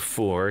 as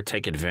before,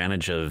 take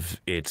advantage of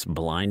its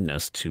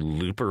blindness to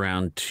loop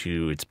around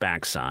to its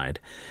backside.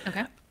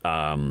 Okay.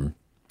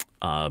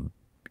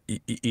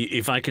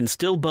 If I can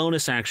still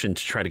bonus action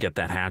to try to get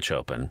that hatch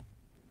open.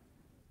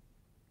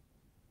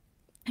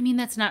 I mean,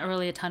 that's not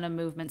really a ton of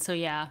movement, so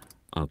yeah.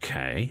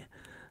 Okay.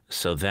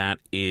 So that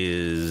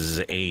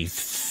is a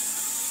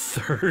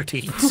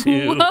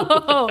 32.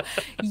 Whoa!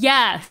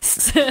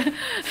 Yes.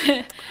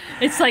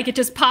 It's like it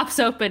just pops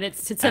open. It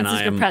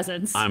senses your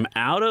presence. I'm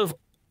out of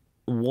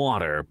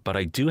water, but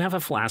I do have a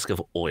flask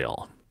of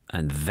oil,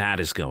 and that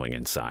is going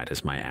inside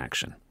as my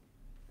action.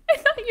 I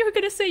thought you were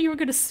going to say you were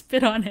going to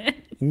spit on it.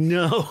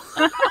 No.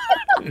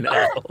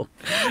 No.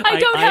 I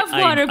don't have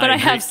water, but I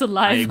have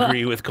saliva. I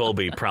agree with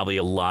Colby. Probably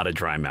a lot of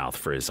dry mouth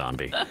for a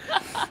zombie.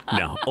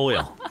 No,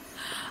 oil.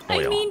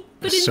 I mean,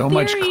 but so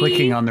much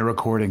clicking on the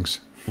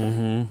recordings.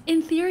 Mm-hmm.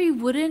 In theory,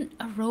 wouldn't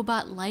a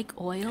robot like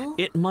oil?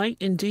 It might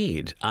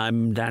indeed.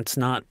 That's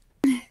not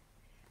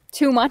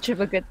too much of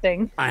a good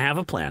thing. I have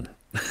a plan.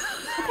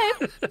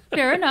 Okay,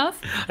 fair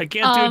enough. I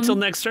can't do it till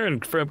next turn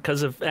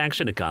because of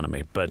action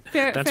economy, but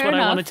that's what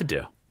I wanted to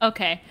do.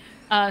 Okay,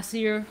 so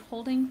you're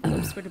holding.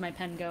 Oops, where did my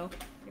pen go?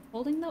 You're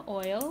holding the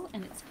oil,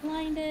 and it's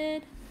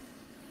blinded.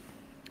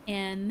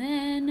 And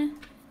then,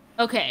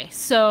 okay,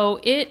 so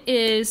it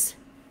is.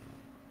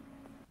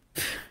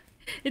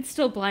 It's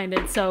still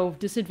blinded, so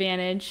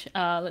disadvantage.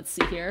 Let's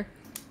see here.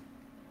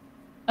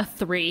 A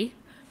 3.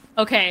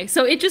 Okay,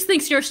 so it just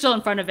thinks you're still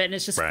in front of it, and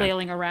it's just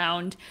flailing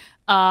around.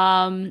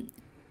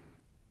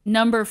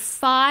 Number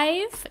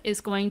 5 is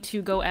going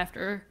to go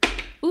after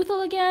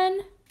Uthal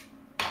again.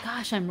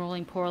 Gosh, I'm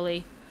rolling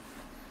poorly.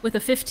 With a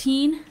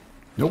 15?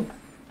 Nope.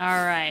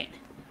 All right.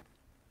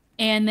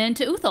 And then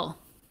to Uthal.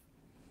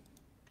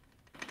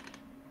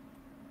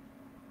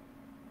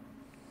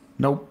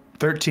 Nope.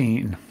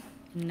 13.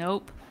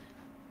 Nope.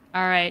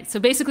 All right. So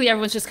basically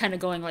everyone's just kind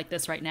of going like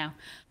this right now.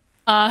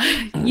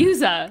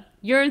 Yuza,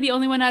 you're the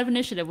only one out of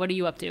initiative. What are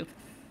you up to?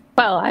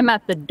 Well, I'm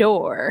at the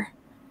door.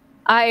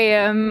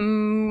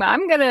 I'm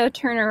gonna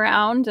turn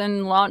around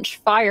and launch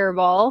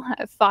Fireball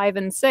at 5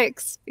 and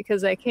 6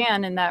 because I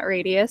can in that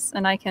radius,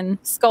 and I can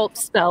sculpt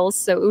spells,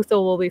 so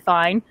Uthal will be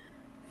fine.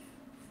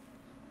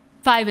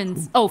 5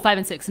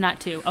 and 6, not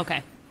 2.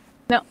 Okay.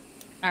 No.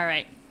 All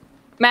right.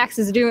 Max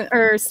is doing,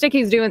 or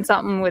Sticky's doing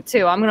something with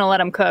 2. I'm gonna let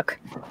him cook.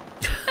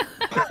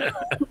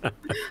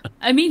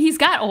 I mean, he's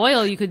got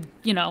oil. You could,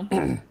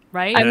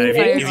 right? I mean,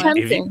 it's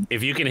tempting.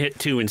 If you can hit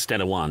 2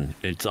 instead of 1,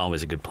 it's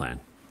always a good plan.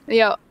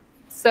 Yeah.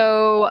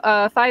 So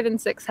 5 and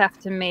 6 have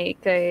to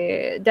make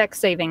a dex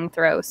saving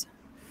throws.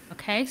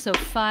 Okay, so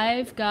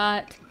 5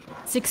 got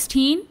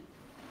 16.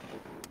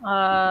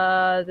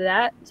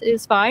 That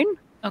is fine.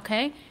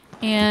 Okay,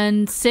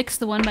 and 6,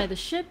 the one by the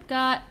ship,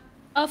 got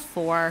a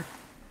 4.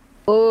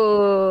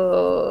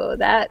 Oh,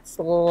 that's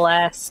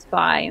less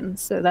fine.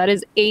 So that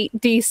is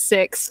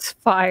 8d6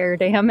 fire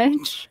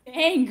damage.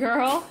 Dang,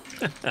 girl.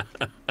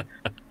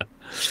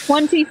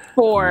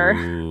 24.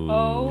 Ooh.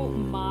 Oh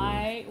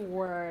my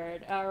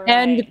word. All right.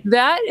 And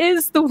that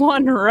is the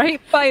one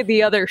right by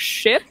the other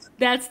ship.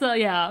 That's the,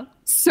 yeah.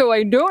 So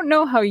I don't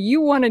know how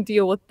you want to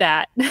deal with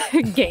that,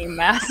 Game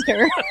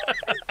Master.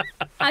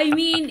 I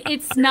mean,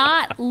 it's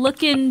not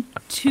looking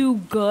too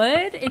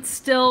good. It's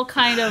still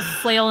kind of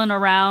flailing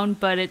around,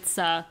 but it's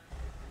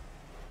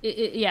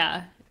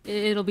yeah,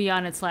 it'll be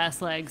on its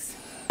last legs.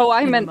 Oh,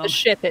 I meant the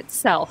ship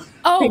itself.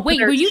 Oh,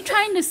 wait, were you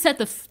trying to set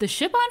the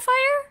ship on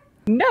fire?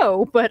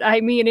 No, but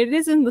I mean, it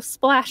is in the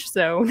splash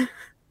zone.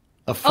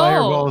 A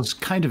fireball is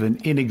kind of an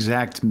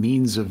inexact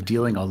means of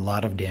dealing a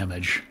lot of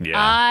damage.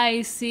 Yeah.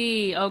 I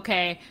see.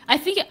 Okay. I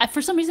think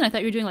for some reason I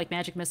thought you were doing like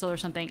magic missile or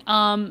something.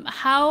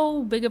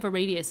 How big of a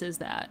radius is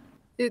that?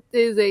 It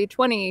is a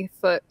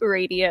 20-foot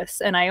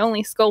radius, and I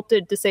only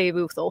sculpted to save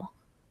Uthal.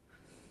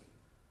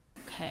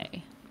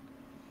 Okay.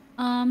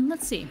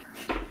 Let's see.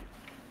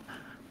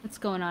 What's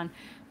going on?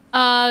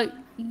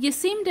 You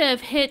seem to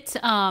have hit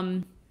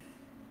some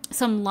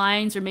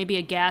lines or maybe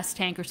a gas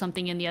tank or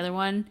something in the other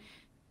one.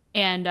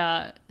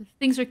 And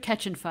things are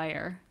catching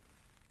fire.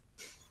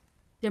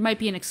 There might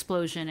be an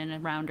explosion in a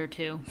round or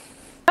two.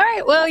 All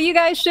right, well, you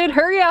guys should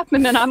hurry up,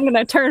 and then I'm going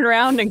to turn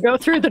around and go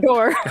through the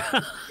door.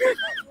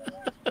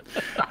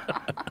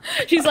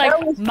 She's like,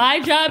 my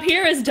job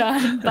here is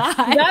done. Bye.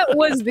 That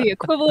was the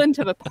equivalent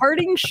of a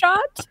parting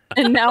shot,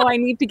 and now I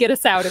need to get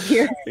us out of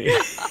here.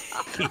 Yes.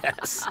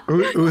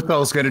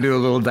 Uthal's going to do a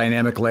little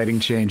dynamic lighting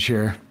change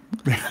here.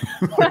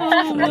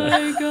 Oh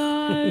my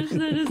gosh,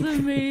 that is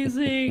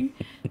amazing.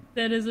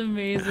 That is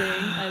amazing.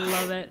 I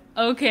love it.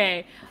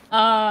 Okay.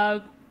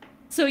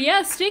 So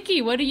yeah,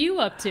 Sticky, what are you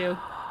up to?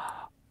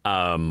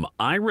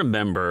 I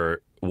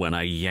remember when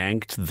I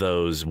yanked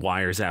those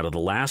wires out of the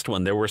last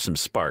one, there were some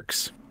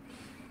sparks.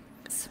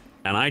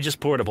 And I just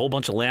poured a whole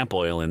bunch of lamp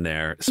oil in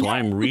there. So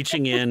I'm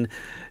reaching in,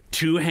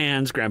 2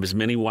 hands, grab as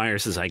many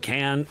wires as I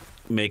can,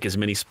 make as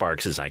many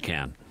sparks as I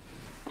can.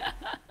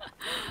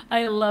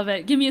 I love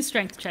it. Give me a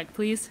strength check,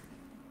 please.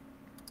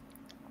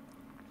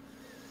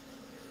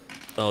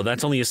 Oh,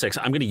 that's only a 6.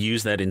 I'm going to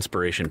use that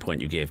inspiration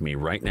point you gave me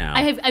right now.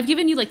 I've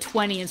given you like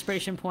 20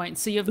 inspiration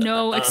points, so you have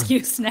no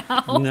excuse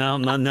now.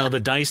 No, the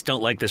dice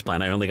don't like this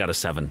plan. I only got a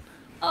 7.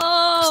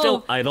 Oh!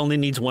 Still, it only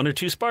needs 1 or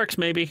 2 sparks,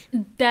 maybe.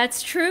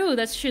 That's true.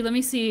 That's true. Let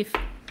me see if...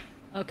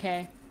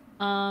 Okay.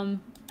 My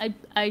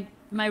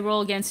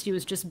roll against you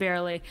is just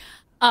barely.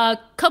 A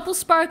couple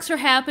sparks are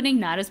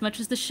happening, not as much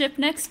as the ship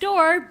next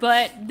door,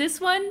 but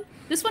this one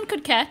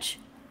could catch.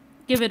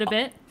 Give it a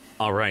bit.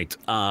 All right.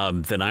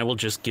 Then I will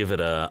just give it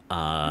a...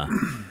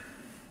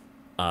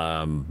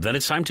 then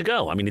it's time to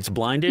go. I mean, it's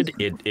blinded.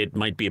 It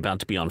might be about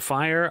to be on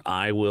fire.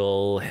 I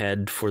will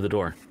head for the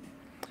door.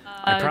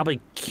 I probably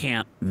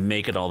can't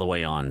make it all the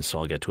way on, so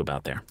I'll get to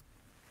about there.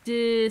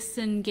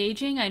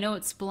 Disengaging? I know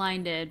it's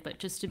blinded, but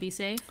just to be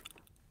safe?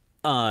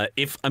 I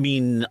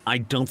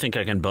don't think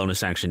I can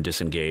bonus action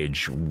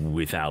disengage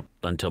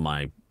until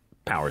my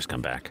powers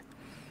come back.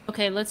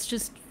 Okay, let's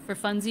just, for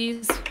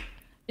funsies...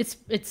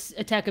 It's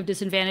attack of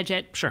disadvantage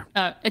at... Sure.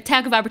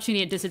 Attack of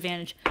opportunity at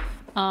disadvantage.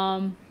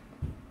 Oh,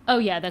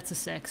 yeah, that's a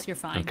 6. You're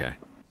fine. Okay.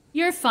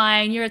 You're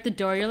fine. You're at the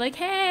door. You're like,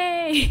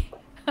 hey!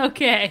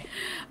 Okay.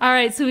 All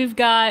right, so we've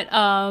got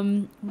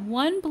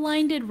 1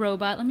 blinded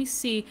robot. Let me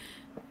see.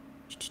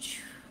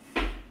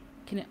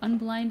 Can it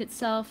unblind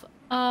itself?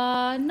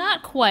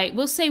 Not quite.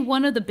 We'll say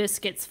one of the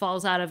biscuits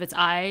falls out of its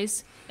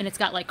eyes, and it's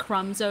got, like,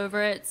 crumbs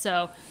over it.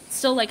 So it's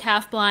still, like,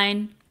 half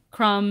blind,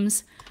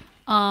 crumbs.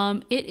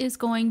 It is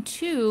going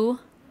to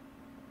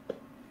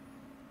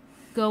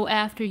go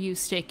after you,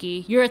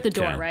 Sticky. You're at the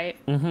door, right?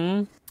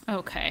 Mm-hmm.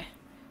 Okay.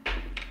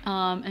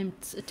 And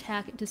it's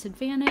attack at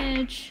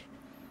disadvantage.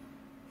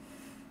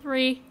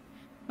 3.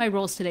 My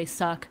rolls today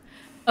suck.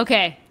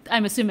 Okay,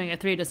 I'm assuming a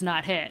 3 does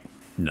not hit.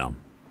 No.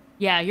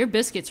 Yeah, your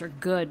biscuits are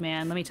good,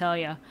 man. Let me tell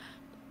you.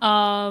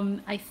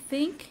 I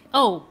think...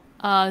 Oh,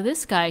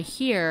 this guy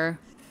here,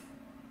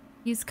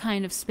 he's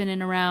kind of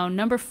spinning around.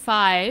 Number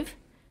 5...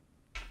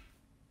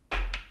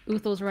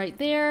 Uthal's right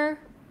there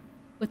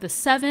with a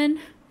 7.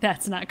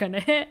 That's not going to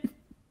hit.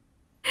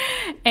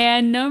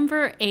 And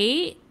number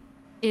 8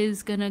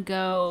 is going to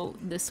go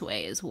this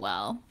way as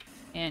well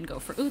and go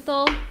for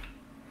Uthal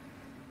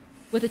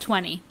with a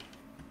 20.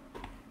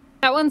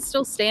 That one's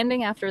still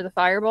standing after the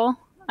fireball?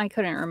 I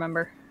couldn't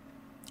remember.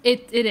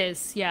 It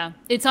is, yeah.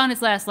 It's on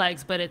its last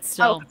legs, but it's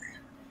still... Oh.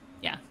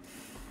 Yeah.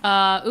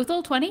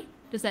 Uthal, 20?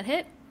 Does that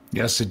hit?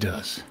 Yes, it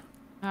does.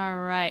 All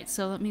right,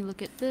 so let me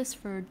look at this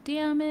for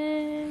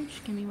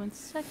damage. Give me 1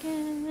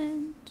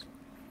 second.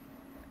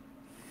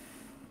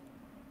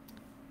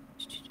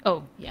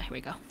 Oh, yeah, here we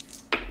go.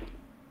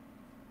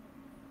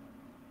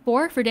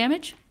 4 for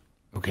damage.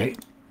 Okay.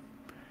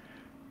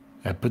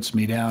 That puts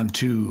me down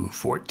to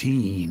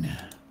 14.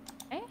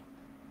 Okay.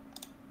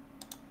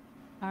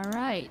 All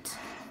right.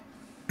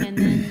 And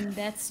then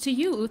that's to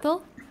you,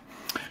 Uthal.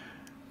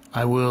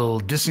 I will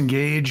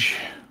disengage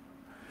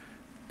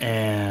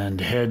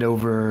and head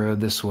over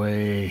this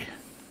way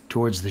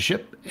towards the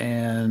ship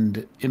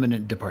and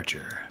imminent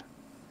departure.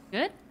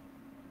 Good.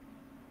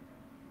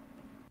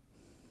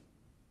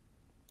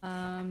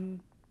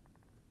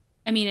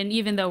 I mean, and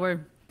even though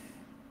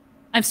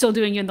I'm still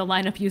doing you in the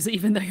lineup, Yuza,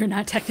 even though you're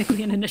not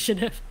technically an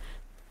initiative.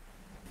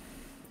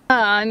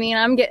 I mean,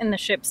 I'm getting the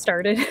ship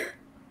started.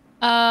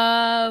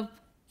 What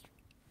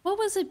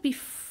was it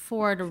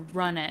before to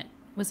run it?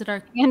 Was it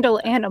our handle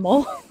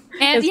animal?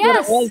 And is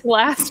yes, what it was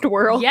last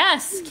world.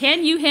 Yes,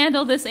 can you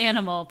handle this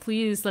animal?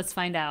 Please, let's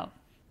find out.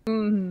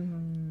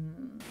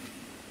 Mm.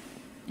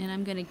 And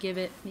I'm gonna give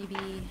it maybe.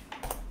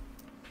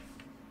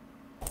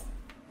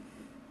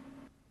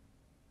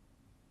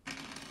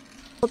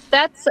 Well,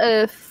 that's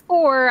a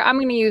 4. I'm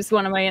gonna use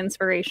one of my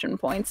inspiration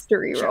points to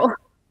reroll. Sure.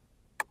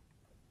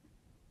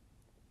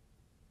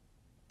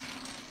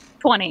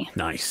 20.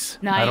 Nice.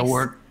 That'll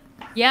work.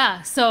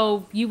 Yeah,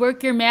 so you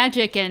work your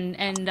magic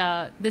and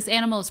this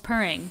animal is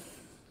purring.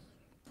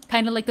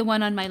 Kind of like the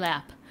one on my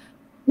lap.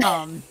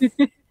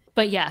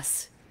 But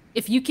yes,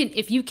 if you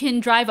can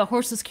drive a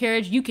horseless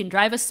carriage, you can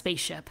drive a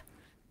spaceship.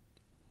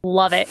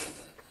 Love it.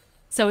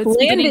 So it's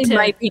landing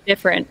might be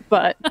different,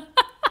 but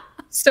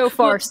so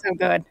far so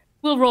good.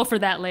 We'll roll for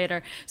that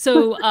later.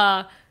 So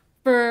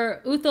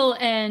for Uthal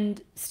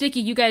and Sticky,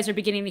 you guys are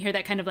beginning to hear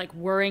that kind of like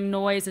whirring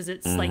noise as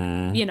it's like,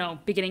 you know,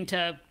 beginning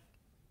to,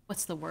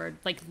 what's the word?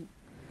 Like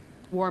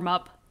warm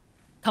up,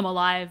 come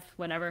alive,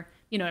 whatever.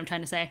 You know what I'm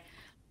trying to say.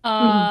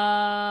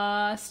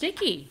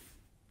 Sticky.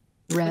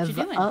 Rev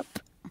up.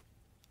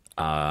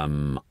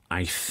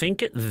 I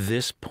think at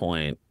this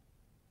point,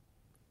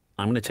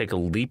 I'm going to take a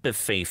leap of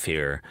faith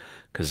here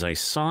because I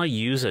saw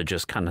Yuza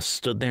just kind of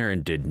stood there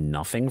and did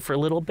nothing for a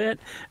little bit,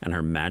 and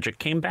her magic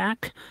came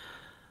back.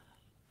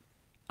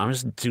 I'm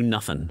just do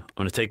nothing. I'm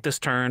going to take this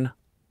turn.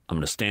 I'm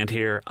going to stand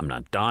here. I'm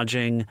not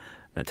dodging,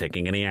 not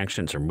taking any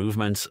actions or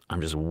movements.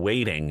 I'm just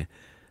waiting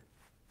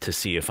to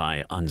see if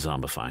I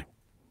unzombify.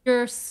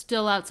 You're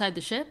still outside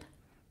the ship?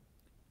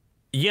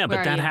 Yeah,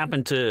 but that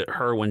happened to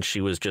her when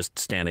she was just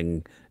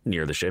standing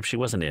near the ship. She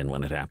wasn't in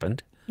when it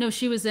happened. No,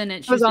 she was in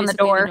it. She was on the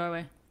door. In the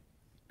doorway.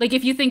 Like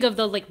if you think of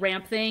the like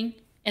ramp thing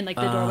and like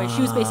the doorway,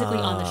 she was basically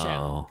on the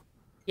ship.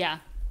 Yeah,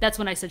 that's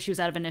when I said she was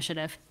out of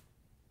initiative.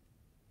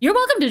 You're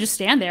welcome to just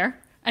stand there.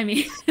 I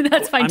mean,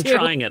 that's fine too. I'm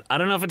trying it. I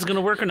don't know if it's going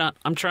to work or not.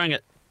 I'm trying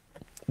it.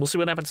 We'll see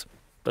what happens.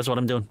 That's what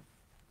I'm doing.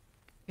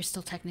 You're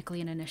still technically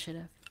in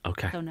initiative.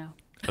 Okay. So no.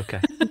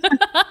 Okay.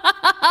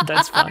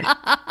 That's fine.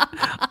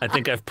 I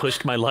think I've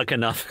pushed my luck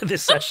enough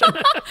this session.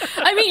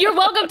 I mean, you're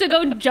welcome to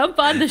go jump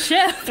on the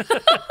ship.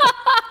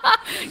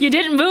 You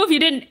didn't move. You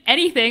didn't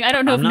anything. I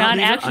don't know if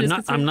non-action is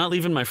considered. I'm not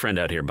leaving my friend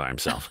out here by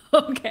himself.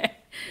 Okay.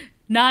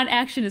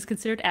 Non-action is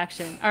considered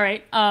action. All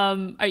right.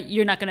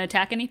 You're not going to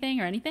attack anything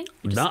or anything?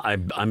 No,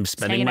 I'm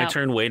spending my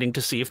turn waiting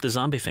to see if the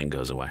zombie thing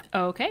goes away.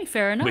 Okay,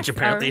 fair enough. Which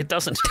apparently it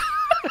doesn't.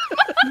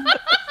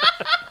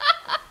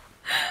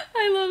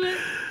 I love it.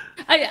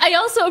 I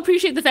also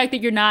appreciate the fact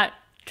that you're not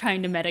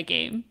trying to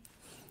metagame.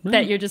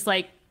 That you're just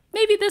like,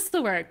 maybe this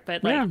will work,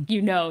 but like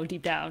you know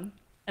deep down.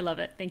 I love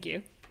it. Thank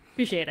you.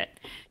 Appreciate it.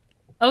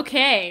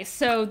 Okay,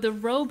 so the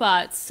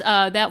robots,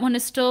 that one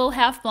is still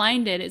half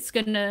blinded. It's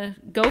gonna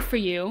go for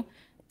you,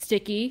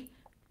 Sticky,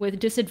 with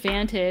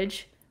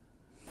disadvantage.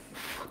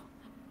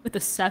 With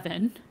a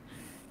 7.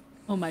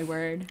 Oh my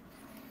word.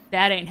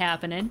 That ain't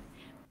happening.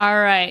 All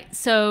right,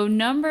 so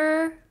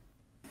number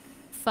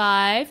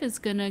 5 is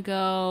gonna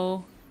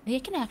go.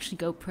 It can actually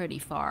go pretty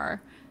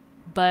far,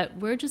 but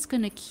we're just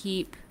gonna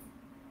keep.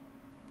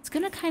 It's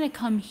gonna kind of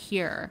come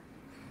here,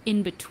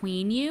 in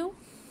between you.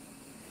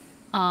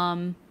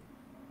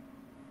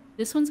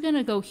 This one's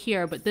gonna go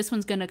here, but this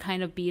one's gonna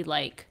kind of be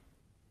like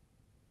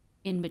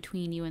in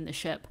between you and the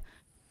ship.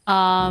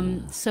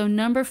 So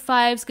number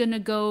 5's gonna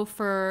go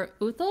for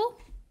Uthal.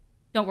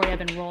 Don't worry, I've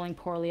been rolling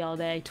poorly all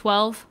day.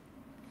 12.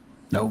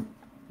 No.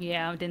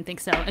 Yeah, I didn't think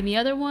so. And the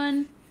other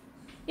one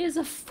is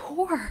a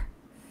 4.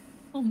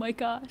 Oh my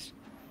gosh.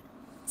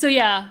 So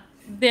yeah,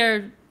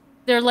 they're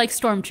like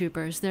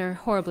stormtroopers. They're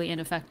horribly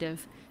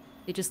ineffective.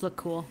 They just look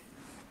cool.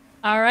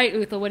 All right,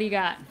 Uthal, what do you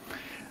got?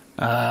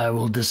 I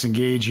will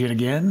disengage yet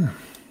again.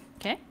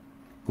 Okay.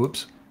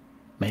 Whoops.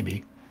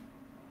 Maybe.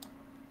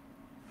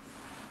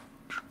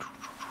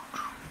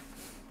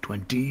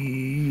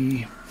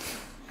 20.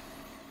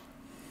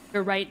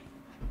 You're right.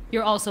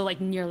 You're also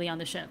like nearly on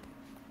the ship.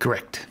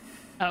 Correct.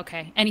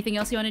 Okay. Anything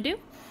else you want to do?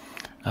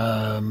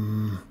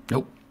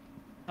 Nope.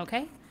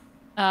 Okay.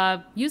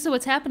 Yuza,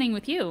 what's happening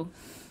with you?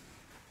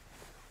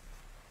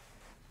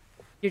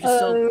 You're just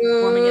still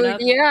warming it up?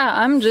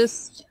 Yeah,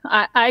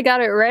 I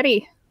got it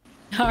ready.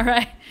 All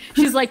right.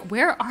 She's like,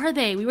 where are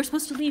they? We were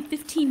supposed to leave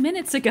 15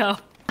 minutes ago.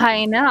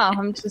 I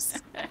know.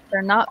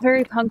 They're not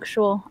very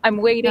punctual. I'm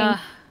waiting.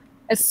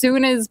 As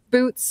soon as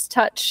boots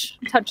touch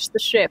the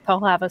ship,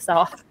 I'll have us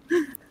off.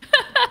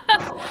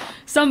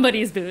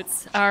 Somebody's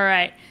boots. All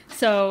right.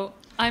 So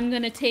I'm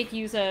going to take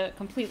Yuza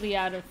completely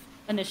out of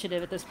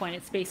initiative at this point.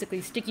 It's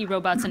basically Sticky,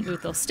 Robots, and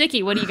Uthal.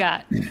 Sticky, what do you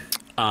got?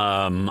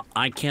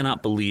 I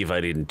cannot believe I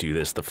didn't do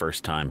this the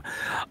first time.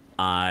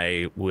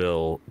 I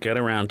will get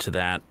around to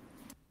that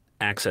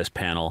access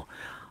panel.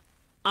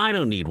 I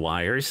don't need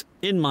wires.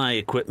 In my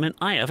equipment,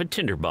 I have a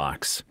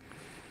tinderbox.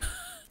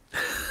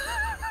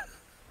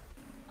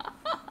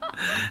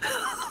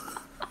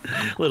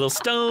 Little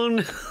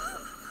stone,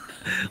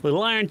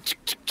 little iron.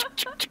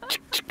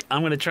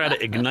 I'm going to try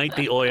to ignite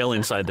the oil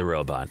inside the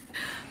robot.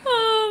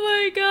 Oh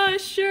my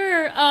gosh,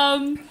 sure.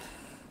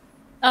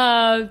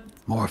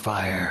 More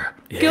fire.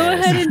 Go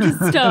ahead and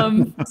just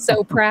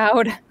So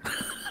proud.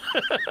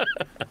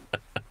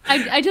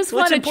 I just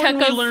want to check.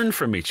 We learn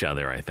from each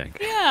other, I think.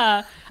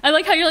 Yeah, I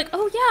like how you're like,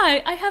 oh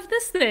yeah, I have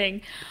this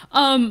thing.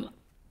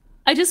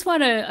 I just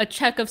want a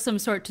check of some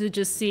sort to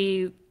just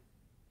see.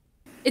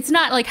 It's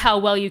not like how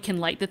well you can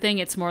light the thing.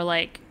 It's more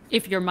like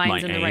if your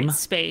mind's in the right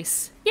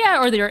space.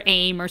 Yeah, or your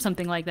aim or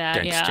something like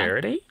that.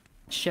 Dexterity? Yeah.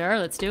 Sure,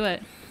 let's do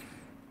it.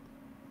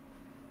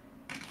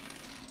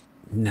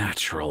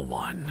 Natural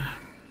 1.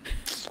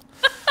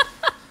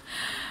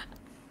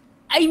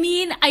 I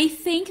mean, I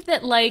think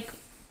that like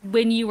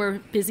when you were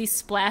busy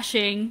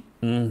splashing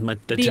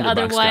the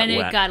other one,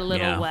 it got a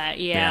little wet.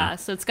 Yeah,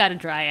 so it's got to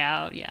dry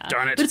out. Yeah.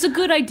 Darn it. But it's a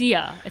good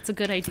idea. It's a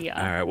good idea.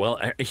 All right, well,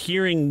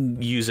 hearing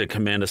Yuza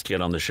command us to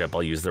get on the ship,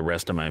 I'll use the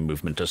rest of my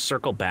movement to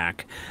circle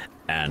back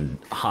and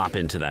hop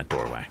into that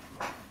doorway.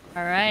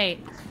 All right.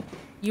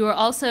 You are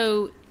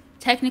also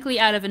technically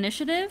out of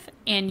initiative,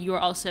 and you are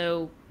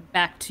also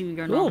back to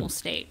your normal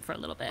state for a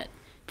little bit.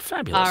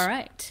 Fabulous. All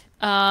right.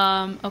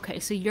 Okay,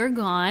 so you're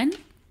gone.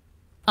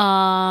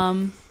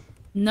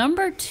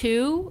 Number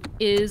 2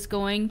 is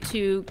going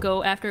to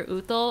go after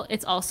Uthal.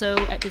 It's also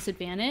at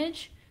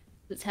disadvantage.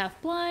 It's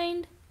half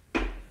blind.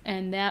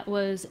 And that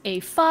was a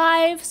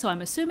 5, so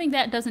I'm assuming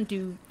that doesn't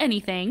do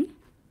anything.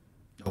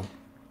 Nope.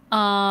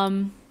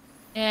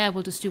 Yeah,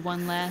 we'll just do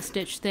one last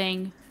ditch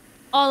thing.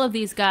 All of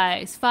these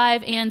guys,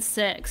 5 and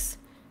 6.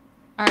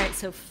 All right,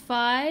 so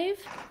 5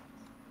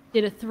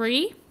 did a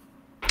 3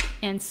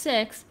 and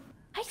 6.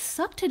 I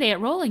suck today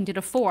at rolling, did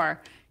a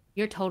 4.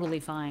 You're totally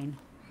fine.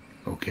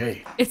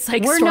 Okay. It's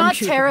like we're not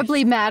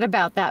terribly mad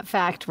about that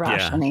fact,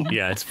 Roshni.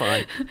 Yeah, it's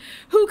fine.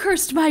 Who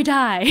cursed my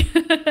die?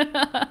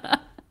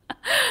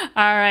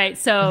 All right,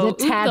 so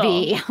the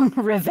tabby,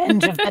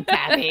 revenge of the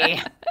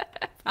tabby.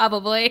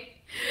 Probably.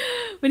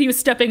 When he was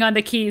stepping on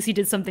the keys, he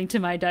did something to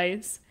my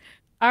dice.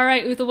 All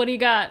right, Uthal, what do you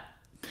got?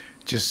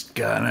 Just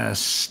gonna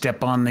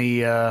step on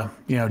the,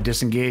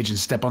 disengage and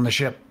step on the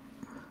ship.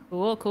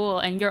 Cool.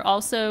 And you're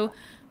also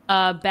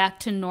back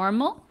to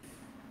normal.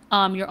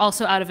 You're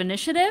also out of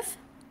initiative.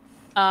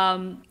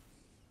 And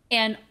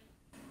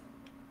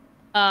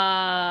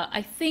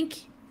I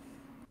think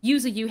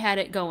Yuza, you had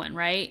it going,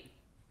 right?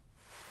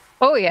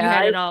 Oh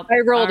yeah, I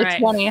rolled a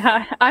 20.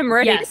 I'm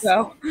ready to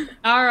go.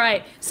 All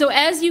right. So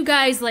as you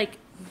guys like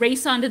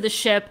race onto the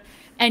ship,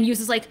 and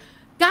Yuza's like,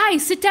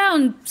 "Guys, sit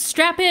down,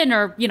 strap in,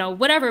 or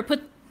whatever,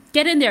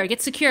 get in there,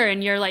 get secure,"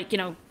 and you're like,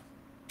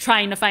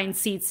 trying to find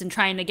seats and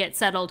trying to get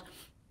settled.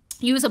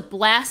 Yuza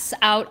blasts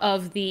out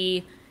of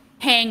the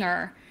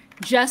hangar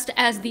just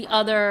as the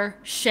other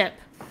ship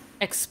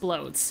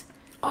explodes.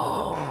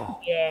 Oh,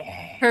 yeah.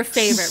 Her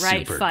favorite,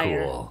 right? Super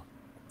Fire. Cool.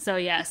 So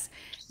yes.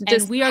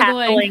 Just and we are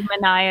going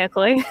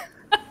maniacally.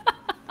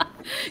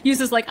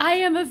 Yuza's like, I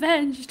am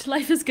avenged.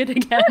 Life is good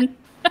again.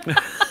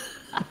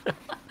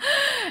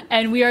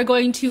 And we are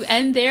going to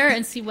end there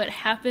and see what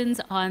happens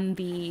on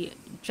the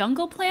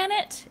jungle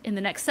planet in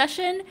the next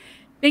session.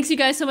 Thanks you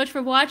guys so much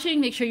for watching.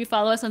 Make sure you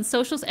follow us on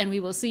socials, and we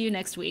will see you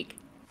next week.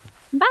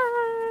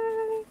 Bye.